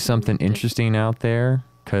do something interesting out there,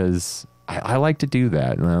 because I like to do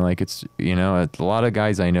that. And like it's a lot of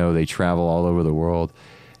guys I know, they travel all over the world.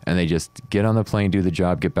 And they just get on the plane, do the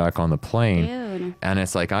job, get back on the plane. Dude. And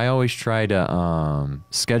it's like I always try to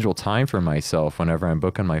schedule time for myself whenever I'm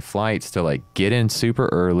booking my flights to like get in super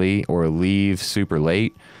early or leave super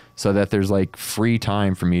late, so that there's like free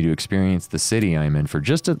time for me to experience the city I'm in for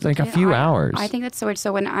just a few hours. I think that's so weird.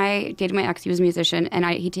 So when I dated my ex, he was a musician, and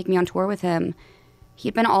he'd take me on tour with him.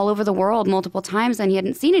 He'd been all over the world multiple times, and he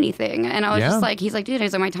hadn't seen anything. And I was just like, he's like, dude,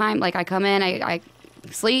 these are my time. Like I come in, I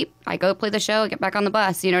sleep, I go play the show, get back on the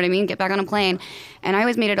bus, you know what I mean? Get back on a plane. And I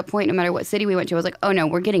always made it a point, no matter what city we went to, I was like, oh no,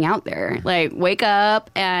 we're getting out there. Like, wake up.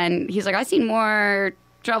 And he's like, I've seen more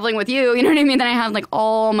traveling with you know what I mean, than I have like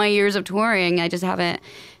all my years of touring. I just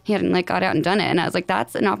he hadn't like got out and done it. And I was like,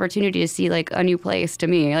 that's an opportunity to see like a new place to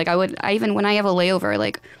me. Like even when I have a layover,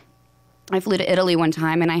 like I flew to Italy one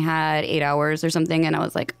time and I had 8 hours or something, and I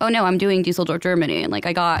was like, oh no, I'm doing Dusseldorf, Germany. And like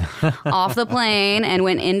I got off the plane and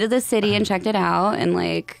went into the city and checked it out, and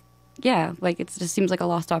like, yeah, like it just seems like a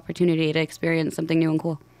lost opportunity to experience something new and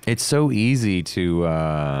cool. It's so easy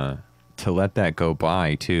to to let that go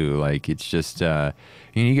by too. Like it's just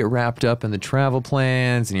you get wrapped up in the travel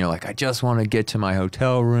plans, and you're like, I just want to get to my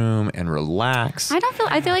hotel room and relax. I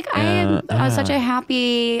feel like I am such a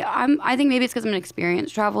happy. I think maybe it's because I'm an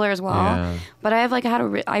experienced traveler as well. Yeah. But I've like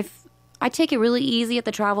I take it really easy at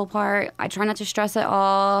the travel part. I try not to stress at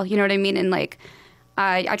all. You know what I mean? And like,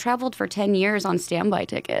 I traveled for 10 years on standby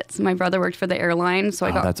tickets. My brother worked for the airline, so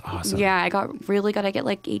I got. That's awesome. Yeah, I got really good. I get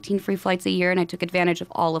like 18 free flights a year, and I took advantage of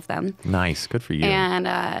all of them. Nice, good for you.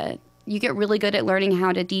 And you get really good at learning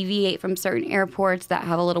how to deviate from certain airports that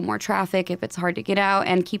have a little more traffic if it's hard to get out,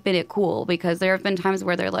 and keeping it cool, because there have been times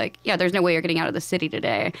where they're like, yeah, there's no way you're getting out of the city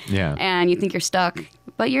today. Yeah. And you think you're stuck,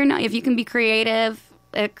 but you're not. If you can be creative.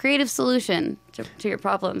 A creative solution to your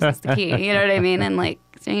problems is the key. You know what I mean? And like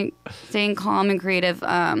staying calm and creative.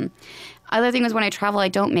 Other thing is when I travel, I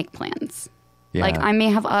don't make plans. Yeah. Like I may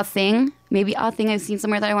have maybe a thing I've seen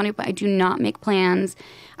somewhere that I want to, but I do not make plans.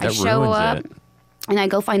 I show up and I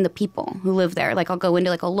go find the people who live there. Like I'll go into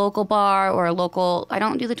like a local bar or I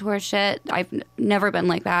don't do the tourist shit. I've never been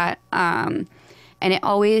like that. And it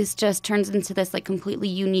always just turns into this like completely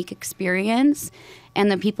unique experience. And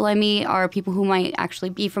the people I meet are people who might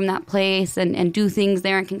actually be from that place and do things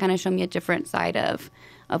there and can kind of show me a different side of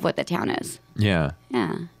what the town is. Yeah.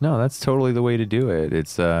 Yeah. No, that's totally the way to do it.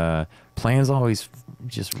 It's plans always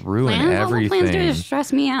just ruin everything. All plans do is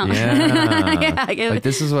stress me out. Yeah. Like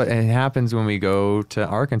this is what it happens when we go to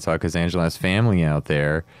Arkansas, because Angela has family out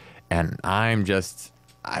there, and I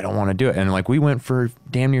don't want to do it. And like we went for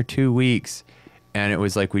damn near 2 weeks. And it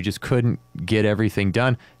was like we just couldn't get everything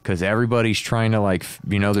done because everybody's trying to like,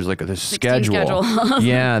 there's like this schedule,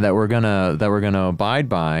 yeah, that we're gonna abide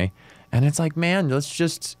by, and it's like, man, let's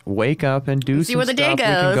just wake up and do some where the stuff. day goes.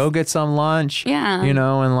 We can go get some lunch, yeah,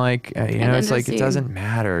 and like, it's like it doesn't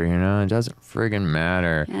matter, it doesn't friggin'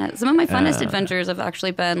 matter. Yeah, some of my funnest adventures have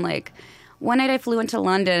actually been like. One night I flew into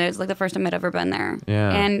London. It was like the first time I'd ever been there.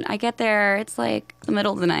 Yeah, and I get there, it's like the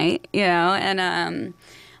middle of the night, and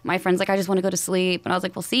my friend's like, I just want to go to sleep. And I was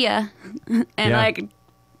like, well, see ya. And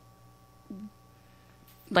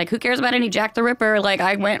like, who cares about any Jack the Ripper? Like,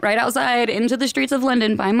 I went right outside into the streets of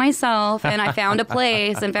London by myself, and I found a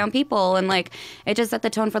place and found people. And like, it just set the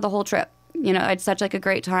tone for the whole trip. I had such like a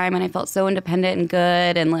great time, and I felt so independent and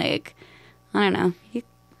good. And like, I don't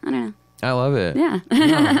know. I love it. Yeah.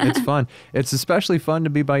 No, it's fun. It's especially fun to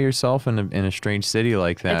be by yourself in a strange city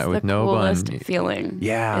like that with no one. It's the coolest feeling.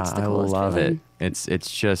 Yeah, it's the I coolest love feeling. it.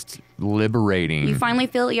 It's just liberating. You finally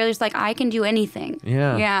feel you're just like, I can do anything.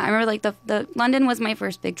 Yeah. Yeah. I remember like the London was my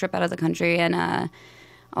first big trip out of the country, and I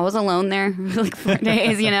was alone there for like 4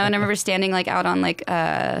 days, and I remember standing like out on like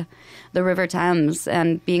the River Thames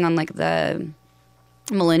and being on like the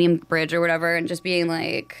Millennium Bridge or whatever, and just being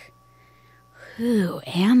like, who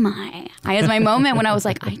am I? I had my moment when I was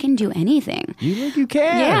like, I can do anything. You think you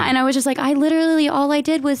can? Yeah, and I was just like, all I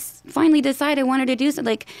did was finally decide I wanted to do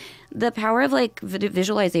something. Like the power of like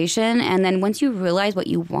visualization, and then once you realize what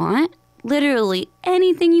you want, literally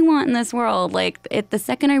anything you want in this world, like the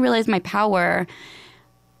second I realized my power,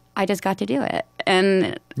 I just got to do it.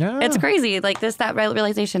 And it's crazy. Like that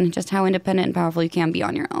realization, just how independent and powerful you can be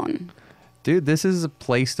on your own. Dude, this is a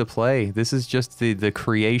place to play. This is just the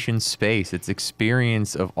creation space. It's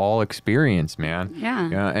experience of all experience, man.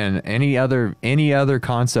 Yeah. And any other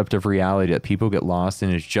concept of reality that people get lost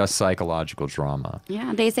in is just psychological drama.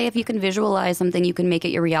 Yeah. They say if you can visualize something, you can make it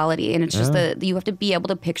your reality. And it's just you have to be able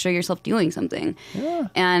to picture yourself doing something. Yeah.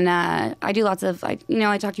 And I do lots of, I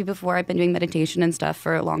talked to you before, I've been doing meditation and stuff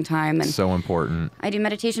for a long time. And so important. I do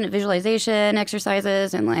meditation and visualization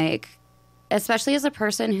exercises, and like, especially as a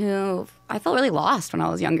person who I felt really lost when I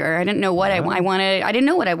was younger. I didn't know what I wanted. I didn't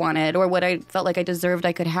know what I wanted or what I felt like I deserved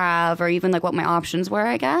I could have, or even like what my options were,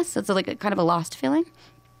 I guess. It's like a kind of a lost feeling.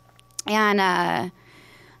 And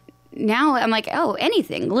now I'm like,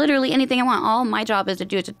 anything, literally anything I want. All my job is to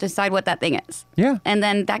do is to decide what that thing is. Yeah. And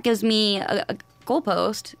then that gives me a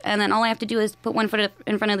goalpost. And then all I have to do is put one foot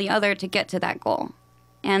in front of the other to get to that goal.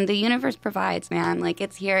 And the universe provides, man. Like,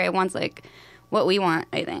 it's here. It wants like what we want,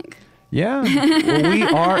 I think. Yeah, well, we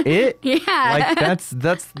are it. Yeah, like that's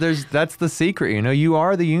the secret. You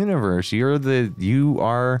are the universe. You are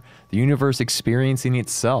the universe experiencing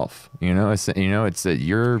itself. It's that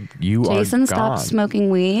you Jason are stopped smoking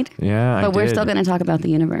weed. Yeah, but we're still going to talk about the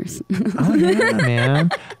universe. Oh yeah, man.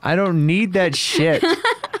 I don't need that shit.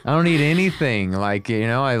 I don't need anything. Like,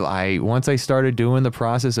 I once I started doing the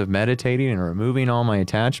process of meditating and removing all my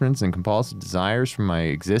attachments and compulsive desires from my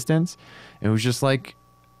existence, it was just like,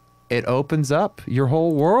 it opens up your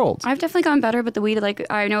whole world. I've definitely gotten better, but the weed, like,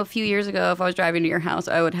 I know a few years ago, if I was driving to your house,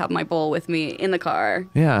 I would have my bowl with me in the car.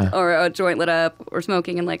 Yeah. Or a joint lit up or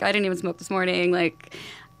smoking. And, like, I didn't even smoke this morning. Like,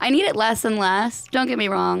 I need it less and less. Don't get me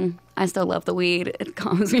wrong. I still love the weed. It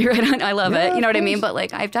calms me right on. I love it. You know what I mean? But,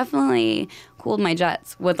 like, I've definitely cooled my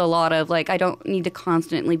jets with a lot of, like, I don't need to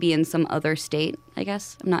constantly be in some other state, I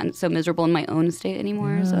guess. I'm not so miserable in my own state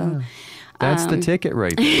anymore, so... That's the ticket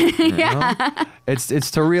right there. Yeah. It's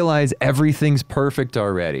to realize everything's perfect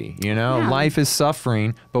already. You know, life is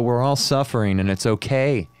suffering, but we're all suffering, and it's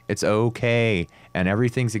okay. It's okay. And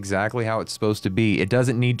everything's exactly how it's supposed to be. It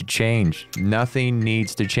doesn't need to change. Nothing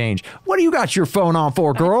needs to change. What do you got your phone on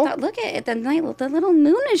for, girl? Look at it. The little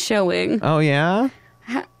moon is showing. Oh, yeah?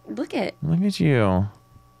 Look at you.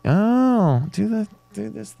 Oh, do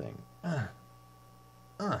this thing. Yeah,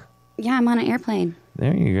 I'm on an airplane.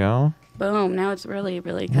 There you go. Boom. Now it's really,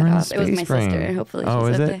 really cut off. It was my sister. Hopefully she's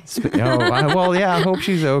okay. Well, yeah, I hope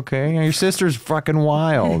she's okay. Your sister's fucking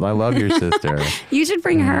wild. I love your sister. You should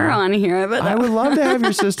bring her on here. But I would love to have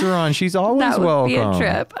your sister on. She's always welcome. That would be a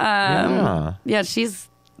trip. Yeah, she is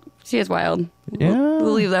wild. Yeah.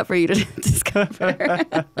 We'll leave that for you to discover.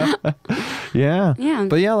 Yeah. Yeah.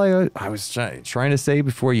 But yeah, like I was trying to say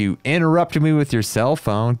before you interrupted me with your cell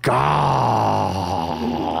phone,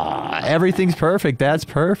 God, everything's perfect. That's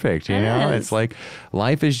perfect. You know, it's like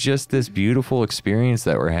life is just this beautiful experience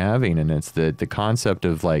that we're having. And it's the concept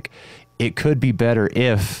of like, it could be better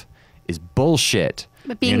if is bullshit.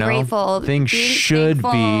 But being grateful, things should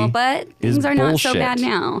be, but things are not so bad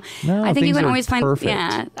now. No, I think you can always perfect.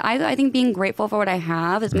 find, I think being grateful for what I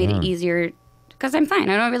have has made it easier because I'm fine.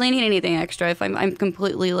 I don't really need anything extra. If I'm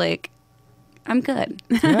completely like, I'm good.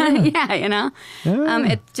 Yeah, you know. Yeah.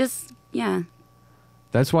 It just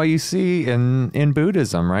That's why you see in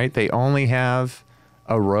Buddhism, right? They only have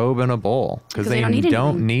a robe and a bowl because they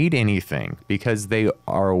don't need anything because they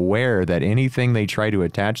are aware that anything they try to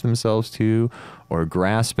attach themselves to or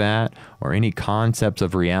grasp at or any concepts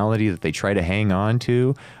of reality that they try to hang on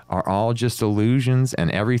to are all just illusions,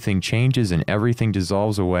 and everything changes and everything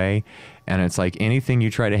dissolves away. And it's like anything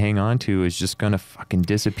you try to hang on to is just going to fucking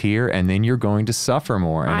disappear, and then you're going to suffer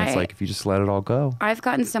more. And it's like if you just let it all go. I've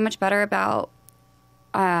gotten so much better about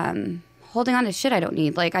holding on to shit I don't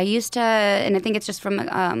need. Like I used to, and I think it's just from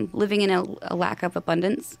living in a lack of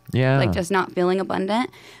abundance. Yeah. Like just not feeling abundant.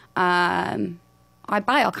 I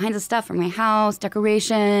buy all kinds of stuff for my house,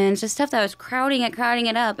 decorations, just stuff that was crowding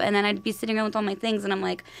it up. And then I'd be sitting around with all my things and I'm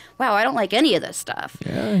like, wow, I don't like any of this stuff.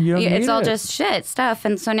 Yeah, you don't need it's all just shit stuff.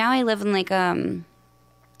 And so now I live in like, my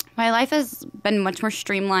life has been much more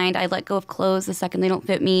streamlined. I let go of clothes the second they don't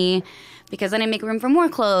fit me because then I make room for more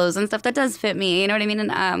clothes and stuff that does fit me. You know what I mean?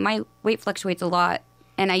 And my weight fluctuates a lot.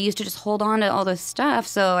 And I used to just hold on to all this stuff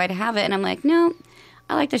so I'd have it. And I'm like, no,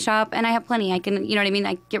 I like to shop and I have plenty. I can, you know what I mean?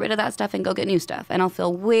 I get rid of that stuff and go get new stuff. And I'll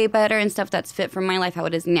feel way better in stuff that's fit for my life, how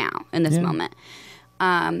it is now in this moment.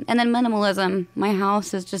 And then minimalism. My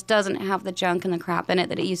house just doesn't have the junk and the crap in it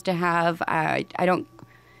that it used to have. I don't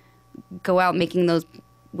go out making those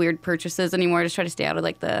weird purchases anymore. Just try to stay out of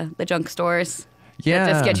like the junk stores. Yeah.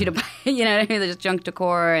 That just get you to buy, you know what I mean? There's junk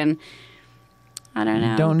decor and I don't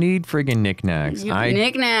know. You don't need friggin' knickknacks.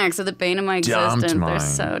 Knickknacks are the bane of my existence. Mine. They're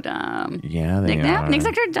so dumb. Yeah, they are.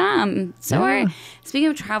 Knickknacks are dumb. So speaking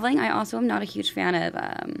of traveling, I also am not a huge fan of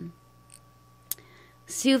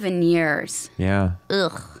souvenirs. Yeah.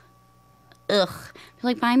 Ugh.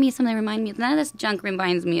 Like, buy me something, remind me. None of this junk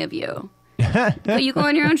reminds me of you. But you go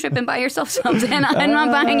on your own trip and buy yourself something. I'm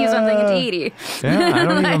not buying you something in Tahiti. Yeah, I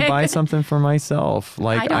don't even buy something for myself.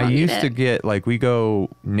 Like I used to get, like we go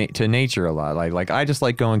to nature a lot. Like I just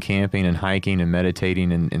like going camping and hiking and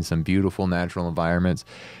meditating in some beautiful natural environments.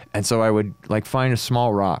 And so I would like find a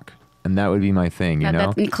small rock. And that would be my thing, you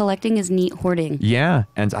know? Collecting is neat hoarding. Yeah,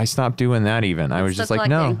 and I stopped doing that even. I was just like,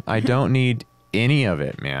 no, I don't need any of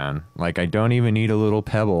it, man. Like, I don't even need a little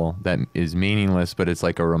pebble that is meaningless, but it's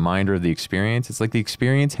like a reminder of the experience. It's like the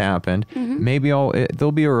experience happened. Mm-hmm. Maybe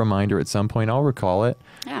there'll be a reminder at some point. I'll recall it.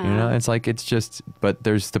 Yeah. You know, it's like, it's just, but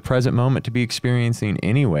there's the present moment to be experiencing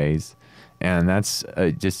anyways. And that's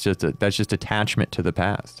just attachment to the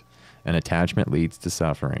past. And attachment leads to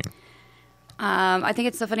suffering. I think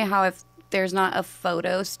it's so funny how if there's not a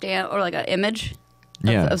photo stamp or like an image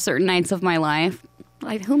of certain nights of my life,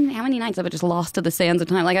 like how many nights have I just lost to the sands of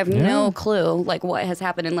time? Like I have no clue like what has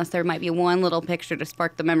happened unless there might be one little picture to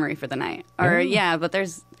spark the memory for the night. Or but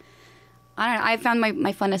there's, I don't know. I found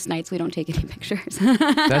my funnest nights we don't take any pictures.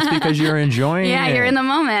 That's because you're enjoying it. You're in the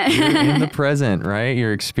moment. You're in the present, right?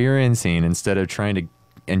 You're experiencing instead of trying to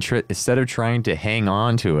and instead of trying to hang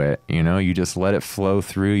on to it, you know, you just let it flow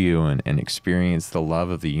through you and experience the love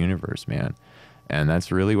of the universe, man. And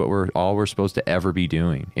that's really what we're supposed to ever be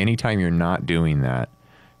doing. Anytime you're not doing that,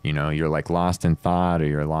 you know, you're like lost in thought or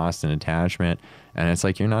you're lost in attachment, and it's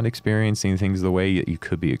like you're not experiencing things the way you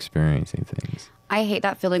could be experiencing things. I hate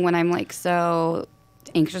that feeling when I'm like so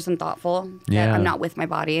anxious and thoughtful that I'm not with my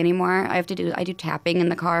body anymore. I do tapping in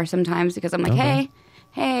the car sometimes because I'm like, hey,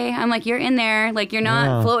 I'm like, you're in there. Like, you're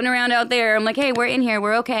not floating around out there. I'm like, hey, we're in here.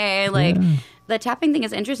 We're okay. Like, the tapping thing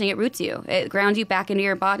is interesting. It roots you. It grounds you back into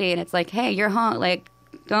your body. And it's like, hey, you're home. Like,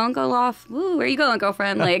 don't go off. Woo, where you going,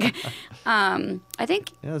 girlfriend? Like, I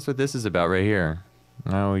think. Yeah, that's what this is about right here.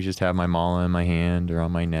 I always just have my mala in my hand or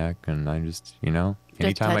on my neck. And I just, you know,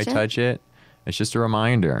 anytime I touch it, it's just a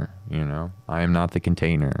reminder, you know, I am not the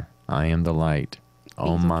container. I am the light.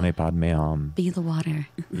 Om Mani Padme Hum. Be the water.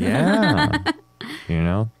 Yeah. You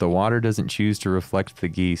know, the water doesn't choose to reflect the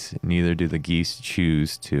geese. Neither do the geese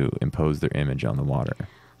choose to impose their image on the water.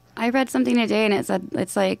 I read something today and it said,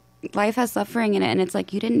 it's like life has suffering in it. And it's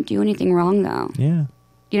like, you didn't do anything wrong though. Yeah.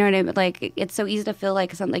 You know what I mean? Like, it's so easy to feel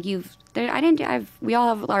like something like we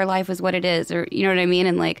all have our life is what it is, or you know what I mean?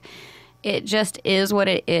 And like, it just is what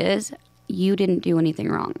it is. You didn't do anything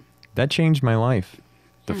wrong. That changed my life.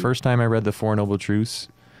 The first time I read the Four Noble Truths,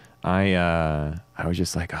 I was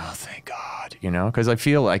just like, oh, thank God, you know, because I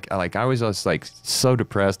feel like I was just like so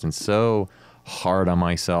depressed and so hard on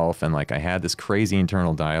myself, and like I had this crazy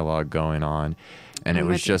internal dialogue going on, and it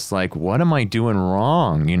was just like, what am I doing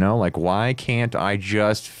wrong? You know, like, why can't I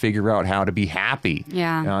just figure out how to be happy?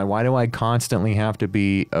 Yeah. You know, why do I constantly have to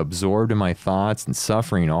be absorbed in my thoughts and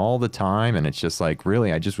suffering all the time? And it's just like,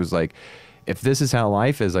 really, I just was like, if this is how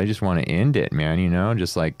life is, I just want to end it, man. You know,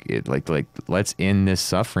 just like let's end this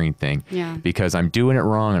suffering thing. Yeah. Because I'm doing it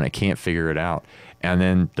wrong and I can't figure it out. And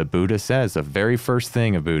then the Buddha says the very first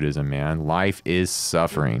thing of Buddhism, man, life is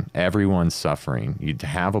suffering. Everyone's suffering. You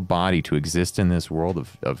have a body to exist in this world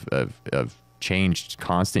of change,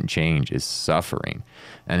 constant change is suffering.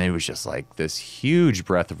 And it was just like this huge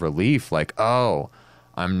breath of relief, like, oh,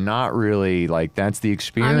 I'm not really, like, that's the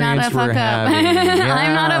experience I'm not a we're fuck up. having. Yeah.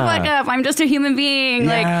 I'm not a fuck up. I'm just a human being.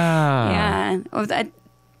 Like, yeah.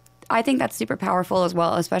 I think that's super powerful as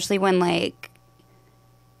well, especially when, like,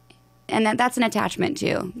 and that's an attachment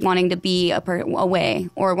too, wanting to be away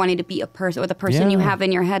or wanting to be a person, or the person you have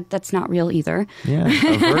in your head that's not real either. Yeah,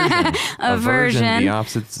 aversion. Aversion, the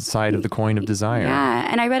opposite side of the coin of desire.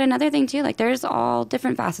 Yeah, and I read another thing too, like there's all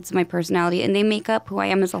different facets of my personality and they make up who I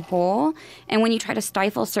am as a whole. And when you try to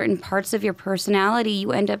stifle certain parts of your personality,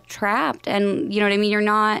 you end up trapped. And you know what I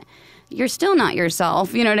mean? You're still not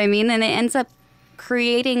yourself, you know what I mean? And it ends up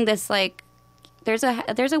creating this like, there's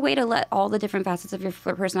a way to let all the different facets of your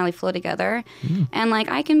personality flow together. And like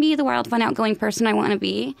I can be the wild, fun, outgoing person I want to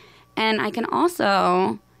be, and I can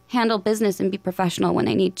also handle business and be professional when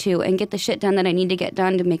I need to and get the shit done that I need to get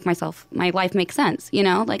done to make my life make sense, you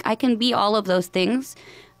know? Like I can be all of those things.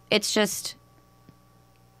 It's just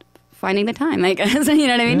finding the time, I guess, you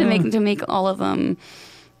know what I mean? To make all of them,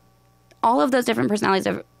 all of those different personalities,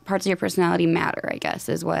 parts of your personality matter, I guess,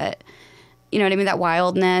 is what, you know what I mean? That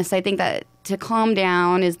wildness. I think that to calm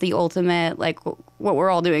down is the ultimate, like what we're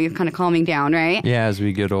all doing is kind of calming down, right? Yeah, as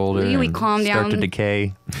we get older, we calm down, start to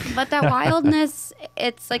decay. But that wildness,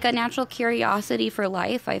 it's like a natural curiosity for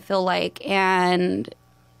life, I feel like. And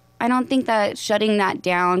I don't think that shutting that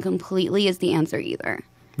down completely is the answer either.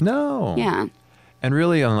 No. Yeah. And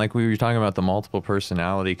really, like we were talking about the multiple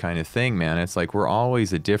personality kind of thing, man, it's like we're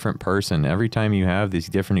always a different person. Every time you have these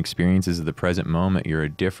different experiences of the present moment, you're a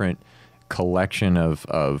different collection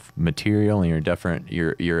of material, and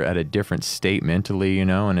you're at a different state mentally, you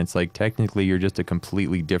know, and it's like technically you're just a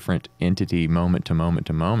completely different entity moment to moment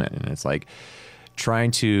to moment. And it's like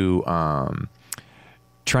trying to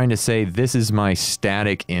say this is my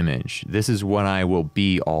static image, this is what I will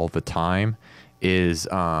be all the time, is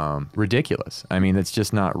ridiculous. I mean, it's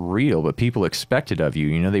just not real, but people expect it of you.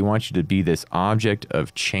 You know, they want you to be this object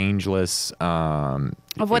of changeless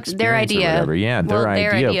of what their idea. Yeah, their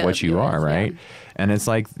idea of what you are, right? Yeah. And it's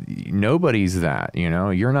like nobody's that, you know.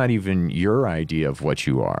 You're not even your idea of what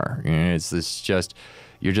you are. You know,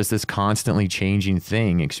 you're just this constantly changing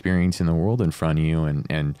thing experiencing the world in front of you,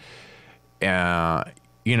 and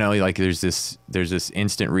you know, like there's this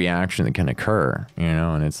instant reaction that can occur, you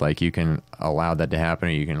know, and it's like you can allow that to happen,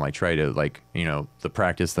 or you can like try to, like, you know, the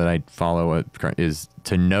practice that I follow is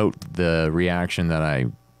to note the reaction that I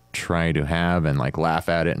try to have and like laugh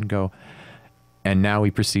at it and go, And now we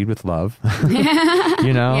proceed with love.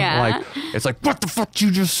 You know, like it's like, what the fuck did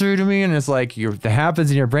you just say to me? And it's like that happens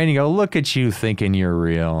in your brain. You go, look at you thinking you're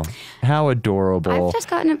real. How adorable. I've just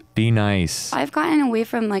gotten be nice. I've gotten away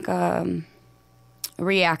from like a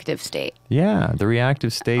reactive state. Yeah, the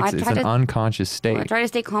reactive state is an unconscious state. I try to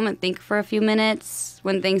stay calm and think for a few minutes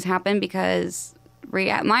when things happen because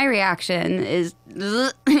my reaction is, you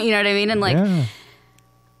know what I mean? And like,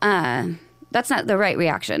 that's not the right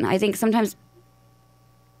reaction. I think sometimes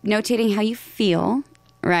notating how you feel,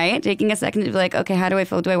 right? Taking a second to be like, okay, how do I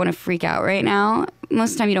feel? Do I want to freak out right now?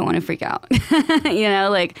 Most of the time you don't want to freak out. You know,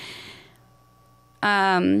 like,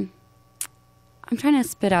 I'm trying to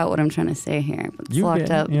spit out what I'm trying to say here, but it's locked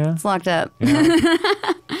up. Yeah. It's locked up. Yeah.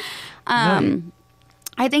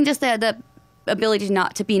 I think just the ability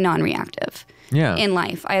not to be non-reactive in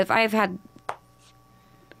life. I've had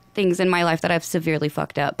things in my life that I've severely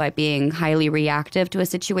fucked up by being highly reactive to a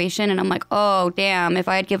situation. And I'm like, oh, damn, if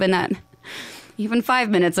I had given that even 5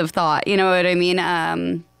 minutes of thought, you know what I mean?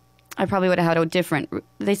 I probably would have had a different,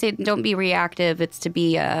 they say don't be reactive. It's to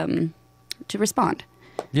be, to respond.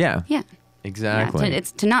 Yeah. Yeah. Exactly. Yeah,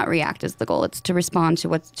 it's to not react is the goal. It's to respond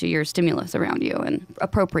to your stimulus around you and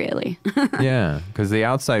appropriately. Yeah. Because the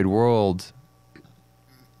outside world,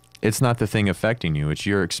 it's not the thing affecting you. It's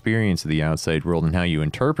your experience of the outside world and how you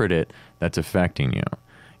interpret it that's affecting you.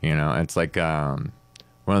 You know, it's like one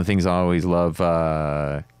of the things I always love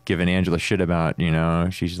giving Angela shit about, you know,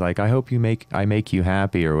 she's like, I hope I make you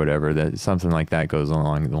happy or whatever. That something like that goes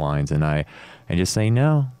along the lines. And I just say,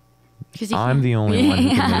 no, I'm the only one who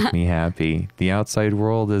can make me happy. The outside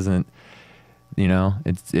world isn't, you know,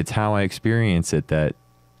 it's how I experience it that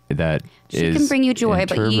she can bring you joy,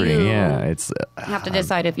 but you it's have to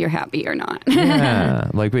decide if you're happy or not. Yeah,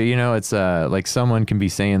 like, but you know, it's like someone can be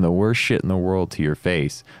saying the worst shit in the world to your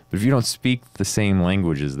face, but if you don't speak the same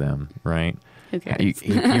language as them, right? Okay.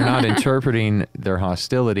 You're not interpreting their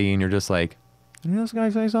hostility, and you're just like, this guy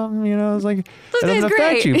say something, you know, it's like, it doesn't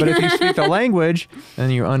affect you. But if you speak the language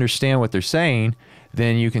and you understand what they're saying,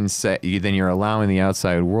 then you can say, then you're allowing the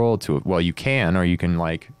outside world to, well, you can, or you can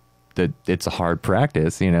like. That it's a hard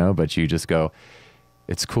practice, you know, but you just go,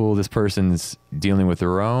 it's cool. This person's dealing with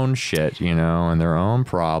their own shit, you know, and their own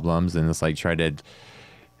problems. And it's like, try to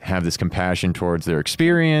have this compassion towards their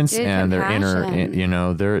experience and their inner, you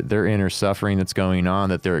know, their inner suffering that's going on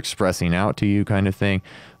that they're expressing out to you kind of thing.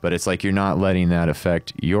 But it's like, you're not letting that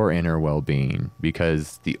affect your inner well-being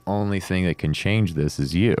because the only thing that can change this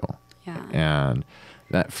is you. Yeah. And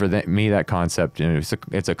that me, that concept, you know,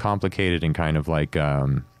 it's a complicated and kind of like,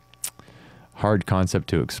 hard concept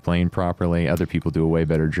to explain properly. Other people do a way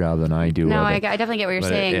better job than I do. No, I definitely get what you're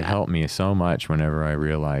saying. It helped me so much whenever I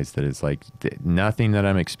realized that it's like nothing that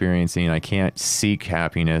I'm experiencing. I can't seek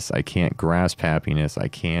happiness. I can't grasp happiness. I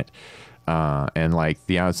can't, and like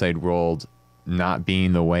the outside world not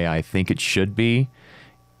being the way I think it should be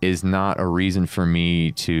is not a reason for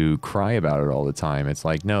me to cry about it all the time. It's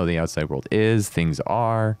like, no, the outside world is, things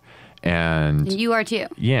are. And you are too.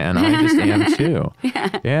 Yeah, and I just am too.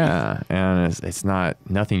 Yeah. And it's not,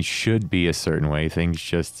 nothing should be a certain way. Things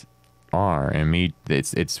just are. And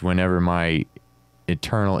it's whenever my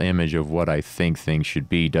eternal image of what I think things should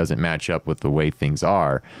be doesn't match up with the way things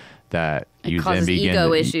are, that you then begin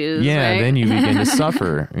ego issues. Yeah, right? Then you begin to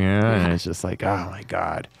suffer. You know, and it's just like, oh my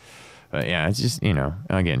God. But yeah, it's just, you know,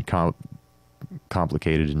 again,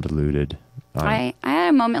 complicated and diluted. I had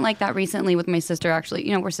a moment like that recently with my sister, actually.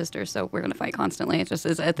 You know, we're sisters, so we're going to fight constantly. It just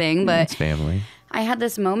is a thing. But it's family. I had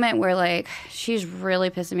this moment where, like, she's really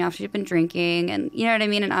pissing me off. She's been drinking, and you know what I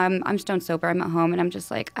mean? And I'm stone sober. I'm at home, and I'm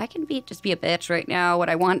just like, I can just be a bitch right now, what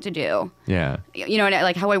I want to do. Yeah. You know,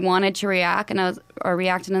 like how I wanted to react, and then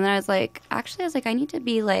I was like, I need to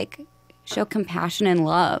be, like, show compassion and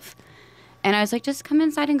love. And I was like, just come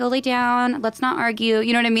inside and go lay down. Let's not argue.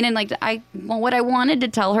 You know what I mean? And like, what I wanted to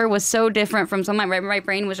tell her was so different from something. My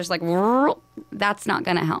brain was just like, that's not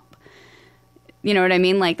going to help. You know what I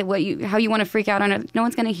mean? Like how you want to freak out on it. No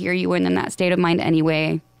one's going to hear you in that state of mind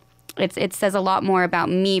anyway. It says a lot more about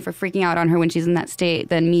me for freaking out on her when she's in that state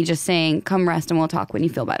than me just saying, come rest and we'll talk when you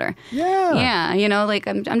feel better. Yeah. Yeah. You know, like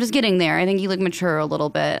I'm just getting there. I think you look mature a little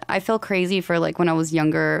bit. I feel crazy for like when I was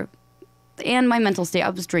younger. And my mental state, I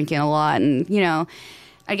was drinking a lot, and you know,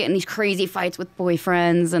 I get in these crazy fights with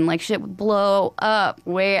boyfriends, and like shit would blow up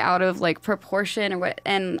way out of like proportion or what.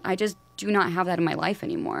 And I just do not have that in my life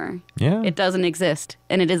anymore. Yeah, it doesn't exist,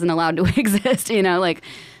 and it isn't allowed to exist. You know, like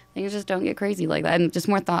things just don't get crazy like that. I'm just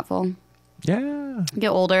more thoughtful. Yeah, Get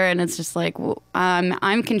older, and it's just like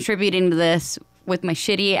I'm contributing to this with my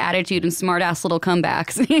shitty attitude and smart ass little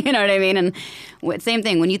comebacks. You know what I mean? And same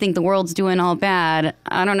thing, when you think the world's doing all bad,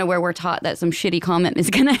 I don't know where we're taught that some shitty comment is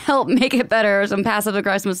going to help make it better, or some passive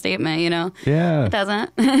aggressive statement, you know? Yeah. It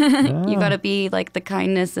doesn't. No. You got to be like the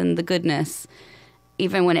kindness and the goodness,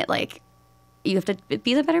 even when it like, you have to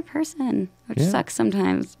be the better person, which sucks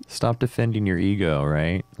sometimes. Stop defending your ego,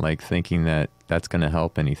 right? Like thinking that that's going to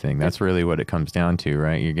help anything. That's really what it comes down to,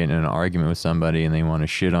 right? You're getting in an argument with somebody and they want to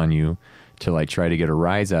shit on you to like try to get a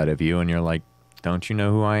rise out of you. And you're like, don't you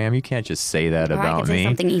know who I am? You can't just say that about I could say me.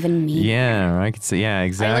 something even meaner. Yeah, I could say, yeah,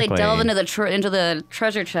 exactly. I like delve into the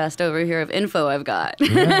treasure chest over here of info I've got,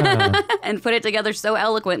 and put it together so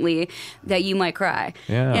eloquently that you might cry.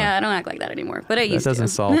 Yeah, I don't act like that anymore, but I used to. That doesn't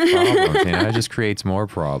solve problems. It just creates more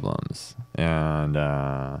problems, and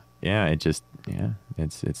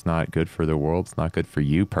it's not good for the world. It's not good for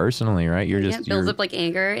you personally, right? It builds up like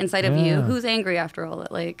anger inside of you. Who's angry after all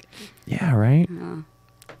that? Like, yeah, right.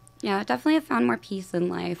 Yeah, I definitely have found more peace in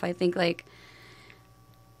life. I think, like,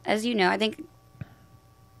 as you know, I think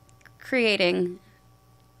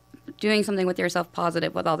doing something with yourself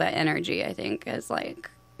positive with all that energy, I think, is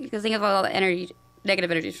like, because think of all the energy,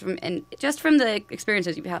 negative energy from the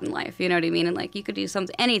experiences you've had in life, you know what I mean? And like, you could do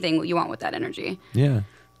anything you want with that energy. Yeah.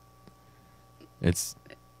 It's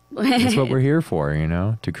what we're here for,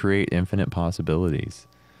 to create infinite possibilities.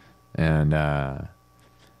 And,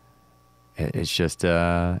 it's just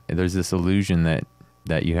there's this illusion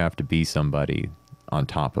that you have to be somebody on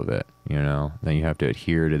top of it, Then you have to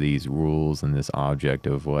adhere to these rules and this object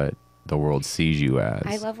of what the world sees you as.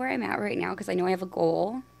 I love where I'm at right now because I know I have a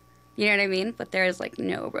goal. You know what I mean? But there's like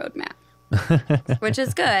no roadmap, which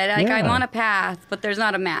is good. Like I'm on a path, but there's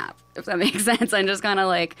not a map. If that makes sense, I'm just kind of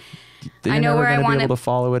like I know where I want to be able to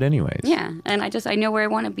follow it anyways. Yeah, and I know where I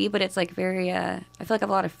want to be, but it's like very. I feel like I have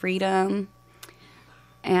a lot of freedom.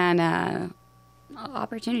 And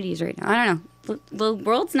opportunities right now. I don't know. The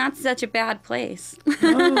world's not such a bad place.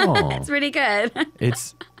 No. It's pretty good.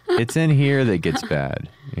 It's in here that gets bad.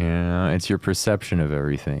 It's your perception of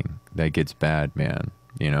everything that gets bad, man.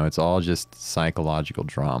 It's all just psychological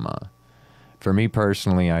drama. For me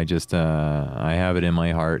personally, I just I have it in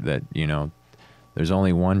my heart that there's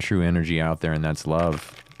only one true energy out there, and that's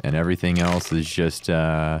love, and everything else is just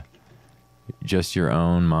your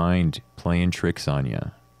own mind playing tricks on you.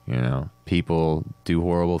 People do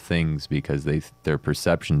horrible things because their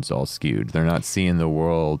perception's all skewed. They're not seeing the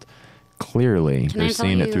world clearly. They're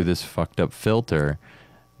seeing it through this fucked up filter,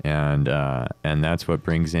 and that's what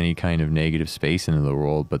brings any kind of negative space into the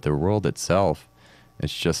world. But the world itself,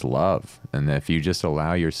 it's just love. And if you just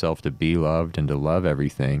allow yourself to be loved and to love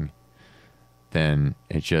everything, then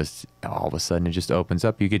it just, all of a sudden, it just opens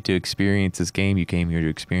up. You get to experience this game you came here to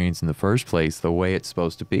experience in the first place the way it's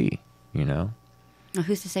supposed to be, Well,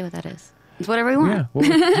 who's to say what that is? It's whatever we want. Yeah,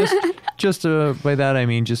 well, just by that I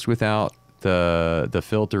mean just without the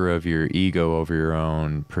filter of your ego over your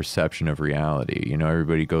own perception of reality.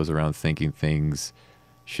 Everybody goes around thinking things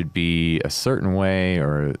should be a certain way,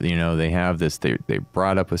 or they have this. They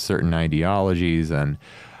brought up with certain ideologies, and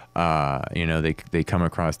they come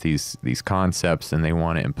across these concepts and they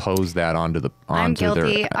want to impose that onto I'm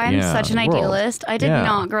guilty. I'm such an idealist. I did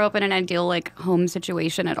not grow up in an ideal like home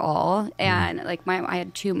situation at all. And like my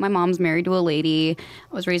mom's married to a lady.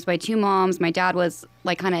 I was raised by two moms. My dad was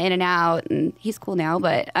like kind of in and out, and he's cool now,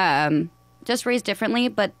 but just raised differently.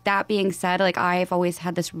 But that being said, like I've always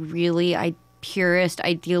had this really purist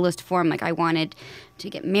idealist form. Like I wanted to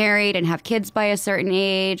get married and have kids by a certain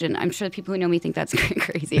age, and I'm sure the people who know me think that's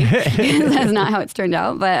crazy. That's not how it's turned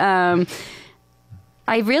out. But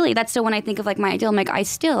that's still when I think of like my ideal, I'm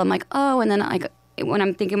like oh, and then like when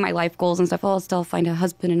I'm thinking my life goals and stuff, I'll still find a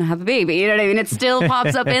husband and have a baby. You know what I mean? It still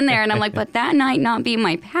pops up in there, and I'm like, but that might not be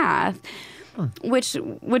my path, which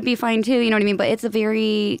would be fine too. You know what I mean? But it's a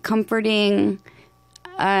very comforting.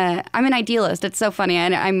 I'm an idealist. It's so funny.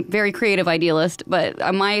 I'm very creative idealist, but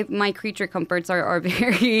my creature comforts are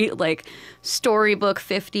very like storybook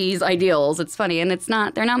 50s ideals. It's funny, and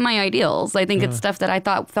they're not my ideals. I think it's stuff that I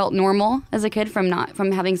thought felt normal as a kid from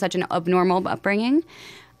having such an abnormal upbringing.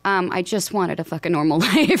 I just wanted a fucking normal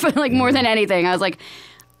life, like more than anything. I was like,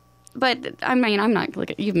 but I mean, I'm not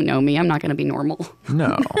like, you know me. I'm not going to be normal.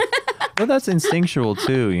 No. Well, that's instinctual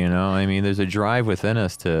too, I mean, there's a drive within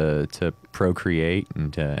us to procreate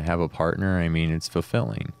and to have a partner. I mean, it's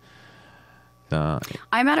fulfilling.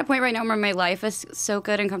 I'm at a point right now where my life is so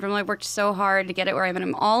good and comfortable. I've worked so hard to get it where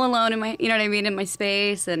I'm all alone in my, you know what I mean, in my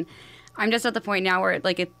space, and I'm just at the point now where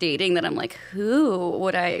like it's dating that I'm like, who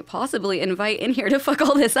would I possibly invite in here to fuck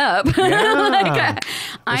all this up? Yeah. Like,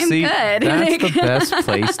 I'm See, good. That's Like, the best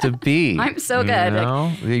place to be. I'm so good. You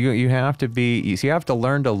know? You have to be. You have to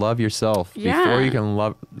learn to love yourself Yeah. before you can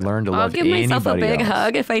learn to I'll love give anybody myself a big else.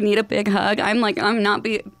 hug if I need a big hug. I'm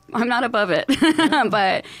not above it.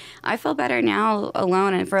 But I feel better now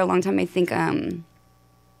alone, and for a long time I think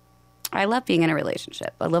I love being in a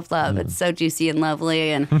relationship. I love love. It's so juicy and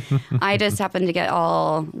lovely, and I just happen to get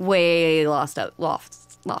all way lost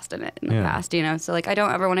in it in the past, you know. So like I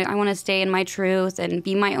don't ever want to. I want to stay in my truth and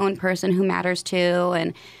be my own person who matters too,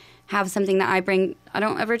 and have something that I bring. I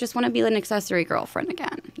don't ever just want to be an accessory girlfriend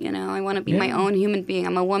again. You know, I want to be my own human being.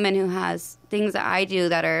 I'm a woman who has things that I do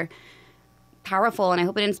that are powerful, and I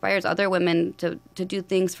hope it inspires other women to do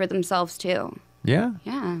things for themselves too. Yeah.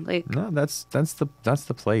 Yeah, like No, that's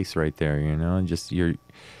the place right there, you know. And just you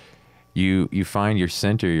find your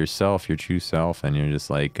center, yourself, your true self, and you're just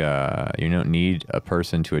like you don't need a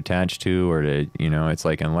person to attach to or to, you know. It's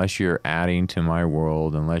like unless you're adding to my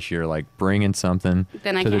world, unless you're like bringing something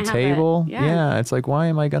Then I to the can't have table, it. Yeah. it's like why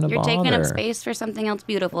am I gonna you're bother? taking up space for something else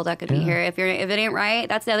beautiful that could be here. If it ain't right,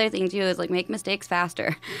 that's the other thing too. Is like make mistakes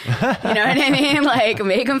faster. You know what I mean? Like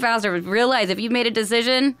make them faster. Realize if you made a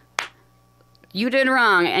decision, you did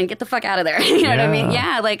wrong, and get the fuck out of there. You know what I mean?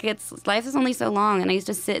 Yeah, like life is only so long, and I used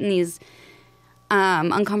to sit in these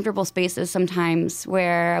uncomfortable spaces sometimes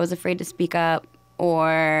where I was afraid to speak up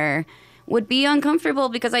or would be uncomfortable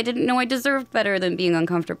because I didn't know I deserved better than being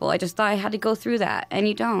uncomfortable. I just thought I had to go through that, and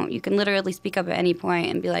you don't. You can literally speak up at any point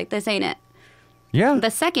and be like, this ain't it. Yeah.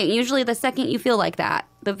 Usually the second you feel like that,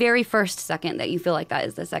 the very first second that you feel like that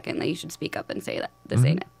is the second that you should speak up and say that this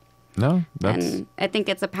ain't it. No, that's And I think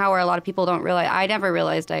it's a power a lot of people don't realize. I never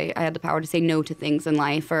realized I had the power to say no to things in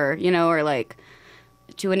life or, you know, or like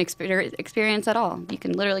to an experience at all. You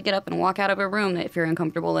can literally get up and walk out of a room if you're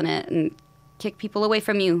uncomfortable in it and kick people away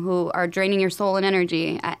from you who are draining your soul and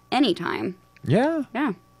energy at any time. Yeah.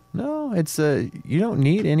 No, it's you don't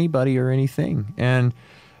need anybody or anything. And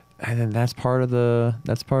that's part of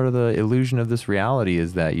the illusion of this reality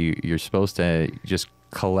is that you're supposed to just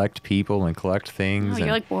collect people and collect things. You're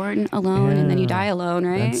like born alone and then you die alone,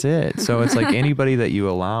 right? That's it. So it's like anybody that you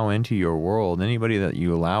allow into your world, anybody that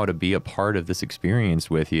you allow to be a part of this experience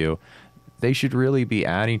with you, they should really be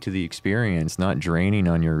adding to the experience, not draining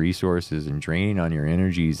on your resources and draining on your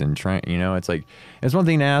energies and trying, you know, it's like, it's one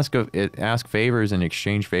thing to ask favors and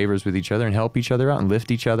exchange favors with each other and help each other out and lift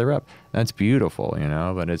each other up. That's beautiful, you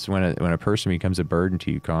know, but it's when a person becomes a burden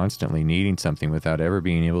to you constantly needing something without ever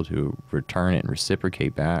being able to return it and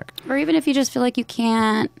reciprocate back. Or even if you just feel like you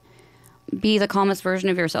can't be the calmest version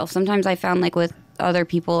of yourself. Sometimes I found like with other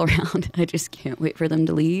people around, I just can't wait for them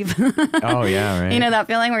to leave. Oh, yeah, right. You know, that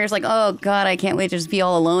feeling where you're just like, oh, God, I can't wait to just be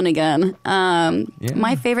all alone again.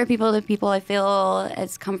 My favorite people, the people I feel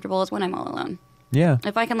as comfortable as when I'm all alone. Yeah.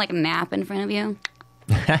 If I can like nap in front of you,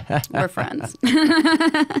 we're friends.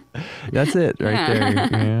 That's it right there.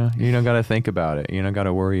 Yeah. You don't got to think about it. You don't got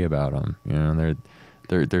to worry about them. You know,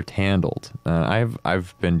 they're handled.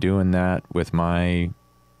 I've been doing that with my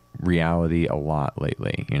reality a lot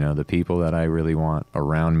lately. You know, the people that I really want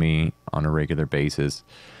around me on a regular basis.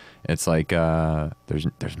 It's like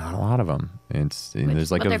there's not a lot of them.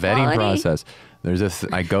 There's like a vetting process. There's a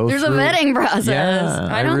vetting process. Yeah,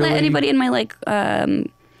 I don't let anybody in my like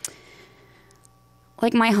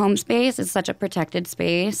my home space is such a protected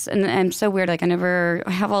space, and I'm so weird. Like I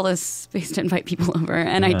have all this space to invite people over,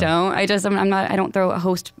 and I don't. I don't throw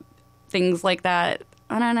host things like that.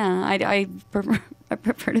 I don't know. I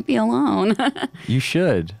prefer to be alone. You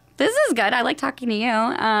should. This is good. I like talking to you.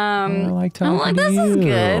 I like talking to you. This is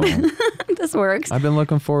good. This works. I've been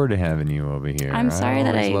looking forward to having you over here. I'm sorry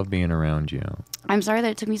that I love being around you. I'm sorry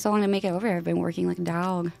that it took me so long to make it over here. I've been working like a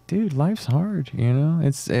dog. Dude, life's hard. You know,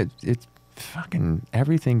 it's fucking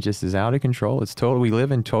everything just is out of control. It's total. We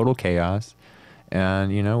live in total chaos,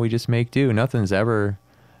 and you know, we just make do. Nothing's ever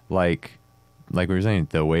like we were saying,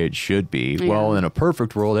 the way it should be. Yeah. Well, in a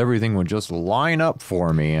perfect world, everything would just line up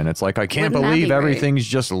for me. And it's like, I can't believe everything's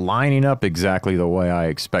just lining up exactly the way I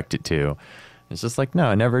expect it to. It's just like, no,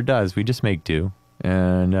 it never does. We just make do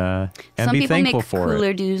and be thankful for it. Some people make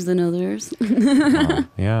cooler do's than others.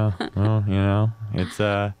 Yeah. Well, you know, it's,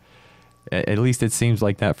 at least it seems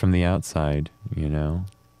like that from the outside, you know,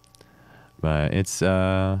 but it's,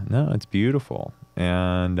 no, it's beautiful.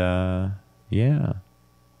 And, yeah.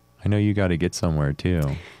 I know you got to get somewhere too.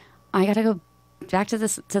 I got to go back to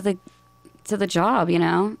the job, you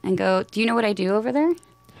know, and go. Do you know what I do over there?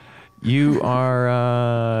 You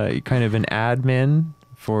are kind of an admin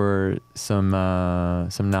for some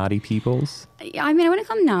naughty peoples? I mean, I wouldn't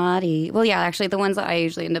call them naughty. Well, yeah, actually, the ones that I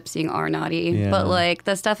usually end up seeing are naughty. Yeah. But like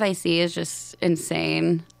the stuff I see is just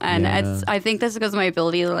insane, and I think this is because of my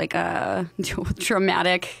ability to like deal with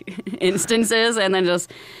traumatic instances and then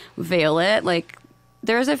just veil it. Like,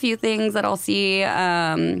 there's a few things that I'll see.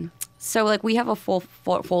 So like we have a full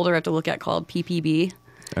folder I have to look at called PPB.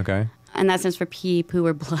 Okay. And that stands for pee, poo,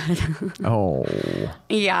 or blood. Oh.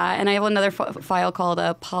 Yeah, and I have another file called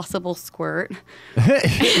a possible squirt.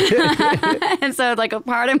 And so, like, a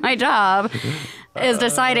part of my job is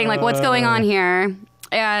deciding, like, what's going on here.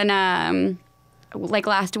 And, like,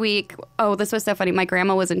 last week, this was so funny. My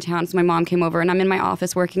grandma was in town, so my mom came over, and I'm in my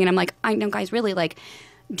office working, and I'm like, I know, guys, really, like,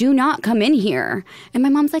 do not come in here. And my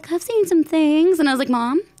mom's like, I've seen some things. And I was like,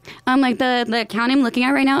 Mom, I'm like, the account I'm looking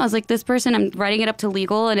at right now, I was like, this person, I'm writing it up to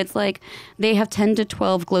legal, and it's like, they have 10 to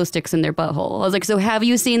 12 glow sticks in their butthole. I was like, so have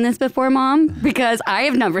you seen this before, Mom? Because I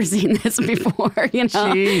have never seen this before, you know?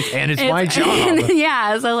 Jeez, and it's my job.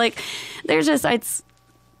 Yeah, so like, there's just,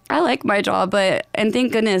 I like my job, and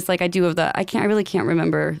thank goodness, like I do have that. I really can't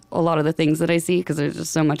remember a lot of the things that I see because there's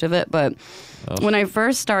just so much of it. But when I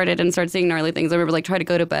first started and started seeing gnarly things, I remember like trying to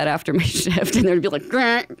go to bed after my shift, and there'd be like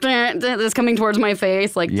this coming towards my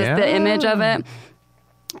face, like just the image of it.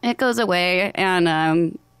 It goes away, and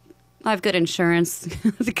I have good insurance,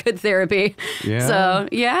 good therapy. Yeah. So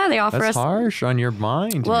yeah, they offer That's us. harsh on your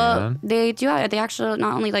mind, Well, man. they do. They actually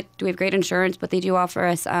not only like do we have great insurance, but they do offer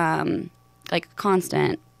us like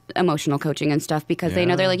constant emotional coaching and stuff because they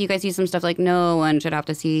know they're like, you guys see some stuff like no one should have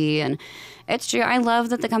to see. And it's true. I love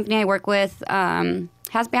that the company I work with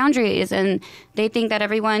has boundaries, and they think that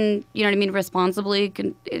everyone, you know what I mean, responsibly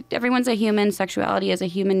everyone's a human. Sexuality is a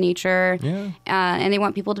human nature. And they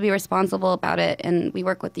want people to be responsible about it. And we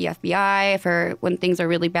work with the FBI for when things are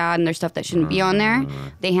really bad and there's stuff that shouldn't be on there.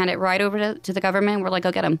 They hand it right over to the government. We're like,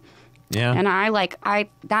 go get them. Yeah. And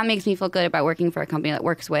that makes me feel good about working for a company that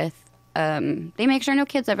works with. They make sure no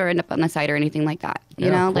kids ever end up on the site or anything like that. You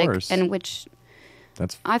know, of course. like, and which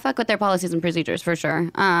That's I fuck with their policies and procedures for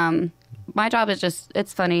sure. My job is just,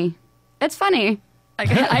 it's funny. It's funny,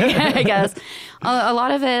 I guess. A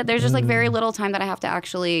lot of it, there's just like very little time that I have to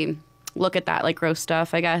actually look at that like gross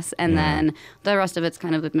stuff, I guess. And then the rest of it's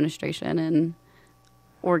kind of administration and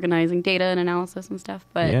organizing data and analysis and stuff.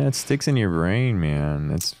 But it sticks in your brain,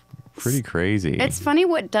 man. It's pretty crazy. it's funny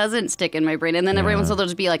what doesn't stick in my brain. And then every once in a while there'll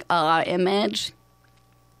just be like image.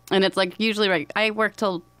 And it's like usually like I work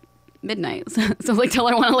till midnight. So like till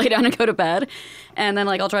I want to lay down and go to bed. And then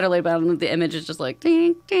like I'll try to lay down and the image is just like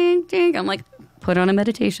ding, ding, ding. I'm like, put on a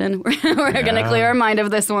meditation. We're going to clear our mind of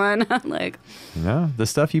this one. Like, no, the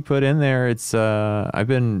stuff you put in there, it's I've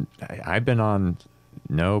been on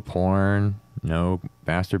no porn, no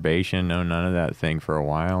masturbation, no none of that thing for a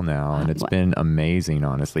while now, and it's been amazing.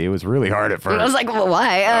 Honestly, it was really hard at first. I was like, well,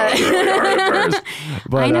 why? It was really hard at first.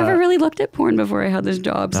 But, I never really looked at porn before I had this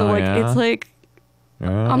job, so it's like.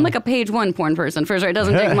 I'm like a page one porn person for sure. It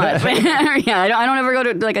doesn't take much. I don't ever go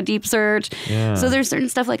to like a deep search. Yeah. So there's certain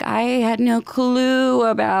stuff like I had no clue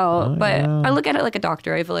about. But I look at it like a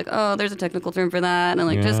doctor. I feel like, oh, there's a technical term for that. And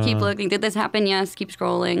like, just keep looking. Did this happen? Yes. Keep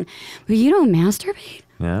scrolling. But you don't masturbate?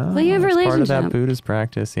 No, Well, you have a it's part of relationship. that Buddhist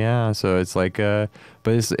practice. Yeah. So it's like, but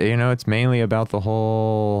it's, it's mainly about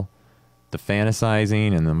the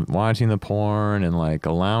fantasizing and the watching the porn and like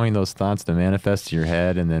allowing those thoughts to manifest in your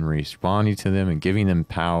head and then responding to them and giving them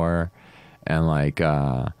power and like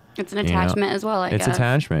It's an attachment as well, I guess. It's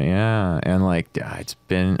attachment, yeah. And like it's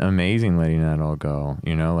been amazing letting that all go.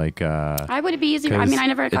 Like I would be easier. I mean, I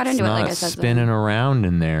never got into it like I said. It's not spinning around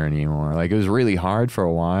in there anymore. Like it was really hard for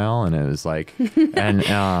a while, and it was like, and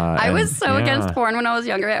I was so against porn when I was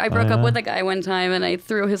younger. I broke up with a guy one time, and I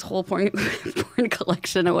threw his whole porn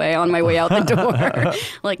collection away on my way out the door.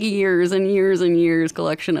 Like years and years and years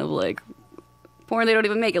collection of like porn. They don't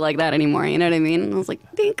even make it like that anymore. You know what I mean? And I was like,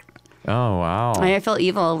 think. Oh, wow. I felt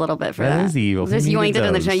evil a little bit for that. That is evil. Just yoinked it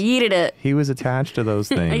in the trash. I yeeted it. He was attached to those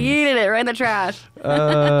things. I yeeted it right in the trash.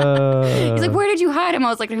 He's like, where did you hide him? I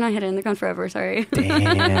was like, they're not hidden. They're gone forever. Sorry.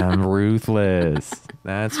 Damn, ruthless.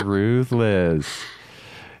 That's ruthless.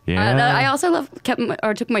 Yeah. I also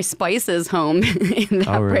took my spices home in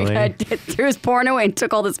that break. Really? I threw his porn away and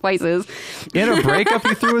took all the spices. In a breakup,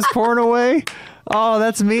 he threw his porn away? Oh,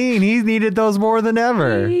 that's mean. He needed those more than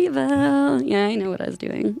ever. Evil. Yeah, I know what I was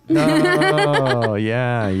doing. Oh,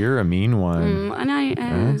 yeah. You're a mean one. And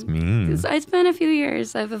That's mean. It's been a few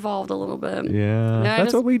years. I've evolved a little bit. Yeah.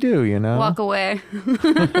 That's what we do, Walk away.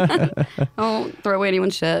 I won't throw away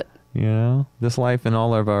anyone's shit. This life and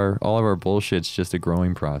all of our bullshit's just a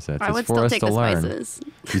growing process. I would it's for still us take to the learn. spices.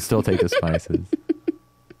 You still take the spices.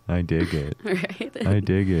 I dig it. Right? I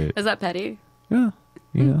dig it. Is that petty? Yeah.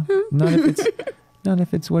 Not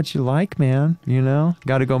if it's what you like, man.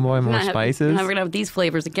 Got to go buy more spices. I'm never gonna have these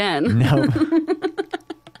flavors again. No.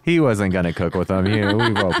 He wasn't gonna cook with them. We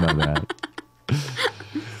both know that.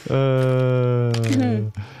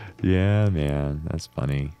 Yeah, man, that's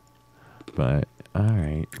funny. But all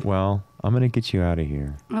right, well, I'm gonna get you out of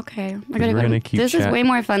here. Okay, We're gonna keep this is way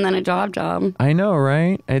more fun than a job. I know,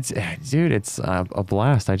 right? It's a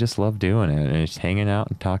blast. I just love doing it, and just hanging out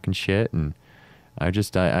and talking shit, and I'm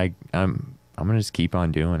gonna just keep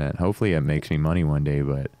on doing it. Hopefully, it makes me money one day,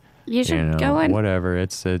 but. You should go in. Whatever.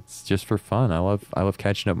 It's just for fun. I love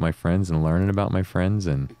catching up with my friends and learning about my friends,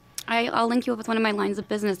 and I'll link you up with one of my lines of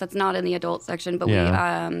business that's not in the adult section, but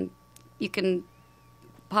you can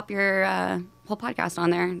pop your whole podcast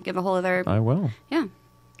on there and give a whole other. I will. Yeah,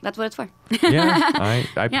 that's what it's for. Yeah,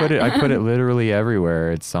 I put it literally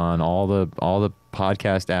everywhere. It's on all the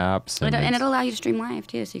podcast apps, and it'll allow you to stream live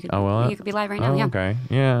too, so you could you could be live right now. Yeah. Okay.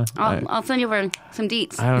 Yeah. I'll send you over some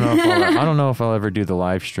deets. I don't know if I'll ever do the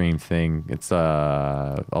live stream thing. It's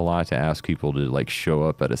a lot to ask people to like show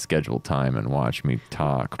up at a scheduled time and watch me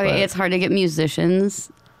talk. Okay, it's hard to get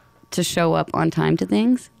musicians to show up on time to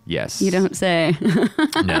things. Yes. You don't say.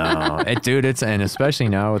 No, and especially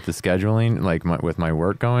now with the scheduling, like with my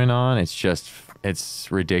work going on,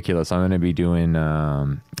 it's ridiculous. I'm going to be doing,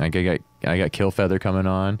 I got Kill Feather coming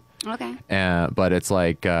on. Okay. But it's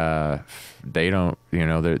like, they don't,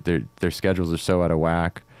 their schedules are so out of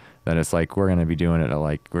whack that it's like, we're going to be doing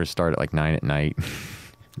it we're start at like 9 at night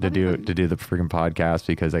to do the freaking podcast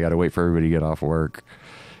because I got to wait for everybody to get off work.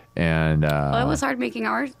 And it was hard making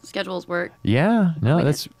our schedules work. Yeah, no,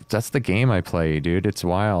 that's the game I play, dude. It's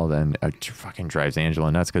wild, and it fucking drives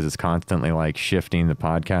Angela nuts because it's constantly like shifting the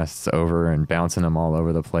podcasts over and bouncing them all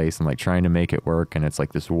over the place and like trying to make it work. And it's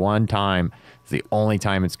like this one time, it's the only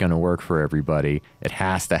time it's going to work for everybody. It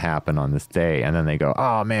has to happen on this day, and then they go,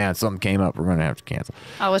 "Oh man, something came up. We're going to have to cancel."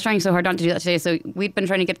 I was trying so hard not to do that today, so we'd been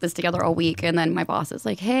trying to get this together all week, and then my boss is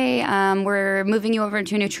like, "Hey, we're moving you over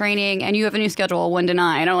into a new training, and you have a new schedule 1 to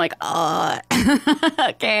 9." I'm like,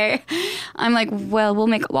 okay. I'm like, well, we'll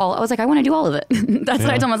make all. I was like, I want to do all of it. That's what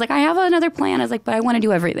I told him. I was like, I have another plan. I was like, but I want to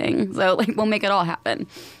do everything. So like, we'll make it all happen.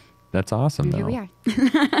 That's awesome. And though. here we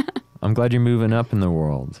are. I'm glad you're moving up in the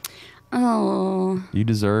world. Oh. You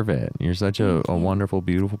deserve it. You're such a wonderful,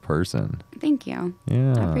 beautiful person. Thank you.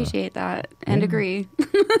 Yeah. I appreciate that and agree.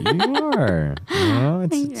 You are.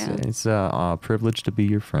 It's a privilege to be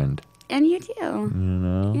your friend. And you too.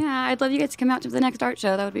 Yeah, I'd love you guys to come out to the next art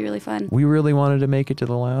show. That would be really fun. We really wanted to make it to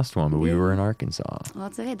the last one, but we were in Arkansas. Well,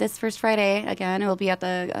 that's okay. This first Friday, again, it will be at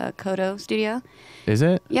the Kodo studio. Is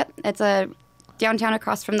it? Yep. It's a downtown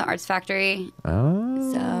across from the Arts Factory.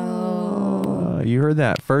 Oh. So. You heard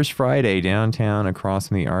that. First Friday, downtown across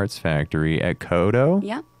from the Arts Factory at Kodo?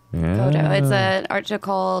 Yep. Yeah. Kodo. It's an art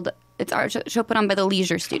show it's art show put on by the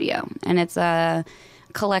Leisure Studio. And it's a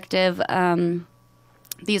collective,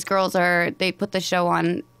 these girls they put the show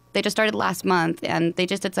on. They just started last month, and they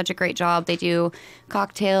just did such a great job. They do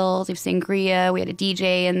cocktails, they have sangria, we had a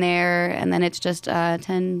DJ in there, and then it's just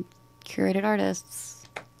 10 curated artists.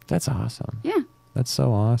 That's awesome. Yeah. That's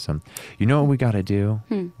so awesome. You know what we got to do?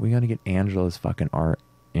 We got to get Angela's fucking art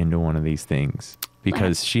into one of these things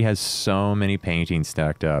because she has so many paintings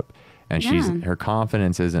stacked up. And her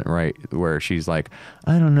confidence isn't right where she's like,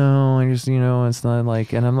 I don't know. I just, it's not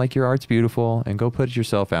like, and I'm like, your art's beautiful and go put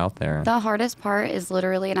yourself out there. The hardest part is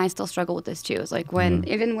literally, and I still struggle with this too, is like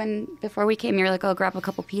before we came here, like, oh, grab a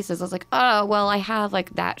couple pieces. I was like, oh, well, I have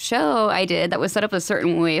like that show I did that was set up a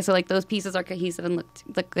certain way. So like those pieces are cohesive and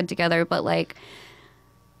look good together. But like,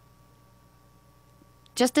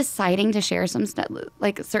 just deciding to share some stuff,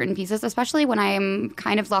 like certain pieces, especially when I'm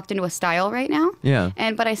kind of locked into a style right now. Yeah.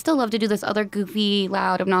 But I still love to do this other goofy,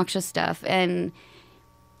 loud, obnoxious stuff. And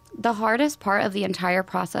the hardest part of the entire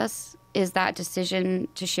process is that decision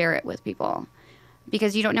to share it with people,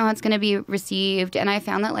 because you don't know how it's going to be received. And I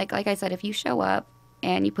found that, like I said, if you show up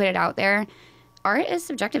and you put it out there, art is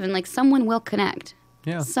subjective, and like someone will connect.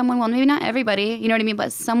 Yeah. Someone will, maybe not everybody, you know what I mean?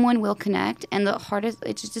 But someone will connect. And the hardest,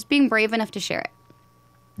 it's just being brave enough to share it.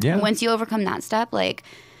 Yeah. And once you overcome that step, like,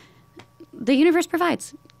 the universe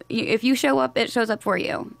provides. If you show up, it shows up for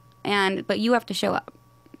you. But you have to show up,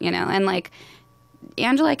 And like,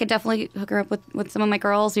 Angela, I could definitely hook her up with some of my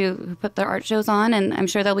girls who put their art shows on, and I'm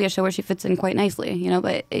sure there'll be a show where she fits in quite nicely,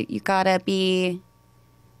 But you gotta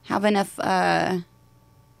have enough.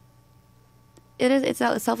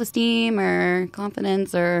 It's self-esteem or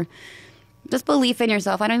confidence or just belief in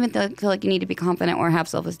yourself. I don't even feel like you need to be confident or have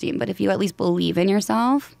self-esteem, but if you at least believe in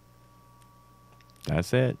yourself.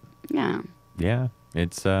 That's it. Yeah. Yeah,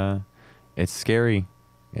 it's scary.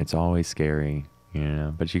 It's always scary, you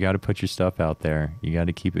know, but you got to put your stuff out there. You got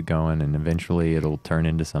to keep it going, and eventually it'll turn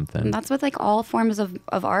into something. And that's with like all forms of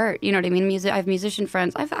art. You know what I mean? Music. I have musician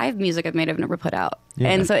friends. I have music I've made I've never put out.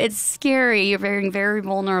 Yeah. And so it's scary. You're very, very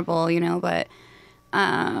vulnerable, you know, but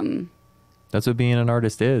that's what being an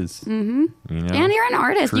artist is. Mm-hmm. You know? And you're an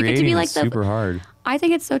artist. You get to be like super hard. I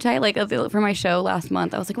think it's so tight. Like for my show last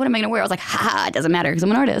month, I was like, "What am I going to wear?" I was like, "Ha! It doesn't matter because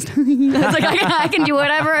I'm an artist. It's like I can do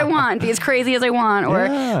whatever I want, be as crazy as I want, or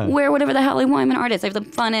wear whatever the hell I want. I'm an artist. I have the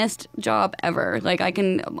funnest job ever. Like I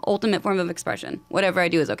can ultimate form of expression. Whatever I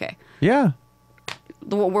do is okay. Yeah.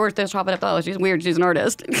 The worst is chop it up. Oh, she's weird. She's an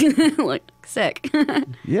artist. Like sick.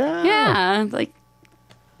 Yeah. Yeah. Like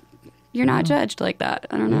you're not judged like that.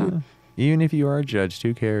 I don't know. Even if you are judged,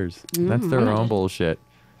 who cares? That's their own bullshit.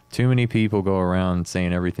 Too many people go around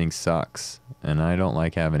saying everything sucks, and I don't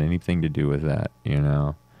like having anything to do with that, you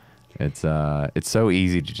know? It's so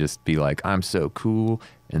easy to just be like, I'm so cool,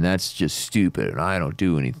 and that's just stupid, and I don't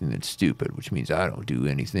do anything that's stupid, which means I don't do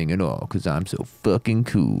anything at all because I'm so fucking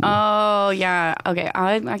cool. Oh, yeah. Okay,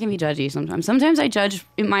 I can be judgy sometimes. Sometimes I judge.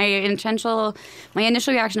 My initial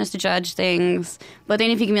reaction is to judge things, but then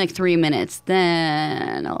if you give me like 3 minutes,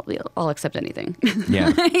 then I'll accept anything.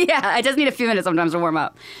 Yeah. Yeah, I just need a few minutes sometimes to warm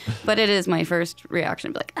up. But it is my first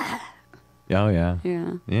reaction, be like, ah. Oh, yeah.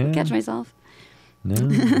 Yeah. Catch myself.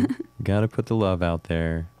 No, gotta put the love out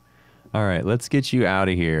there. All right, let's get you out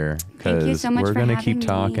of here because so much we're for gonna having keep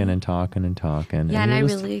talking me. and talking and talking. Yeah, and I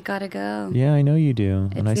really gotta go. Yeah, I know you do.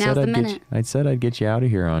 It's and I now's said the minute. I said I'd get you out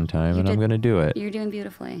of here on time, and I'm gonna do it. You're doing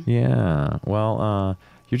beautifully. Yeah. Well,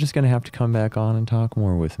 you're just gonna have to come back on and talk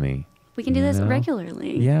more with me. We can do this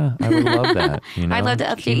regularly. Yeah, I would love that. You know? I'd love to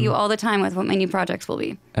update you all the time with what my new projects will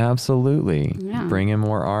be. Absolutely. Yeah. Bring in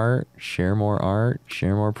more art, share more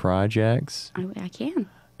projects. I can.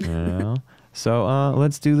 You know? So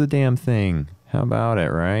let's do the damn thing. How about it,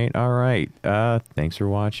 right? All right. Thanks for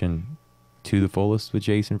watching To the Fullest with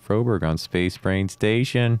Jason Froberg on Space Brain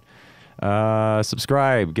Station.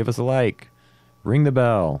 Subscribe, give us a like, ring the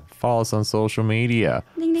bell, follow us on social media.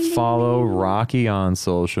 Ding, ding, Follow ding, ding. Rocky on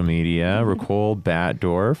social media, Rahcole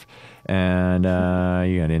Batdorf. And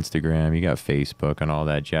you got Instagram, you got Facebook and all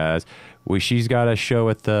that jazz. She's got a show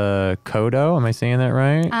at the Kodo. Am I saying that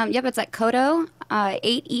right? Yep, it's at Kodo,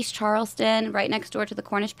 8 East Charleston, right next door to the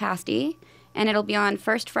Cornish Pasty. And it'll be on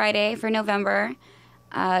first Friday for November.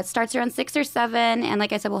 It starts around 6 or 7. And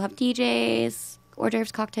like I said, we'll have DJs, hors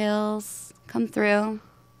d'oeuvres, cocktails. Come through.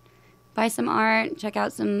 Buy some art. Check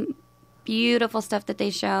out some beautiful stuff that they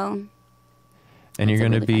show. And you're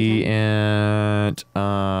going to be at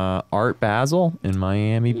Art Basel in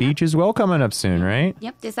Miami Beach as well coming up soon, right?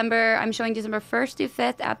 Yep, I'm showing December 1st through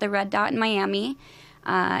 5th at the Red Dot in Miami.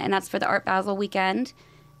 And that's for the Art Basel weekend,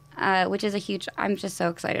 which is I'm just so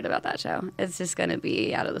excited about that show. It's just going to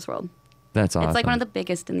be out of this world. That's awesome. It's like one of the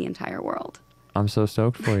biggest in the entire world. I'm so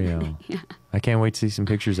stoked for you. Yeah. I can't wait to see some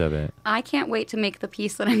pictures of it. I can't wait to make the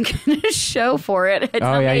piece that I'm going to show for it. It's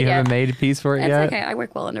oh, yeah, you haven't made a pice for it yet? It's okay. I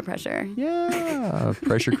work well under pressure. Yeah.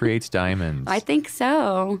 Pressure creates diamonds. I think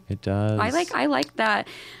so. It does. I like that.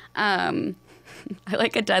 I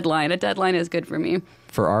like a deadline. A deadline is good for me.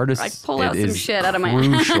 For artists, I pull out some shit out of my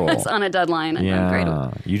crucial. ass on a deadline. Yeah. I'm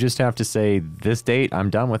great. You just have to say, this date, I'm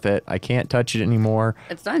done with it. I can't touch it anymore.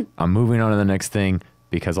 It's done. I'm moving on to the next thing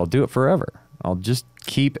because I'll do it forever. I'll just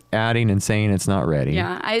keep adding and saying it's not ready.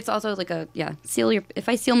 Yeah, it's also like if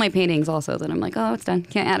I seal my paintings also, then I'm like, oh, it's done.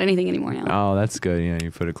 Can't add anything anymore now. Oh, that's good. You know,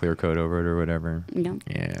 you put a clear coat over it or whatever. Yeah.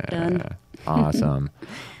 Yeah. Done. Awesome.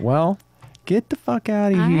 Well, get the fuck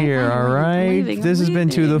out of All right, here, fine. all right? I'm leaving. This has been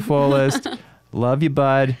To the Fullest. Love you,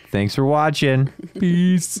 bud. Thanks for watching.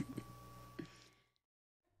 Peace.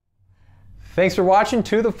 Thanks for watching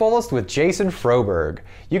To the Fullest with Jason Froberg.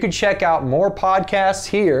 You can check out more podcasts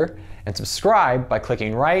here and subscribe by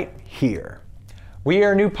clicking right here. We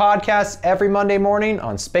air new podcasts every Monday morning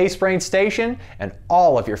on Space Brain Station and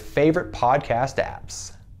all of your favorite podcast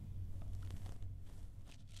apps.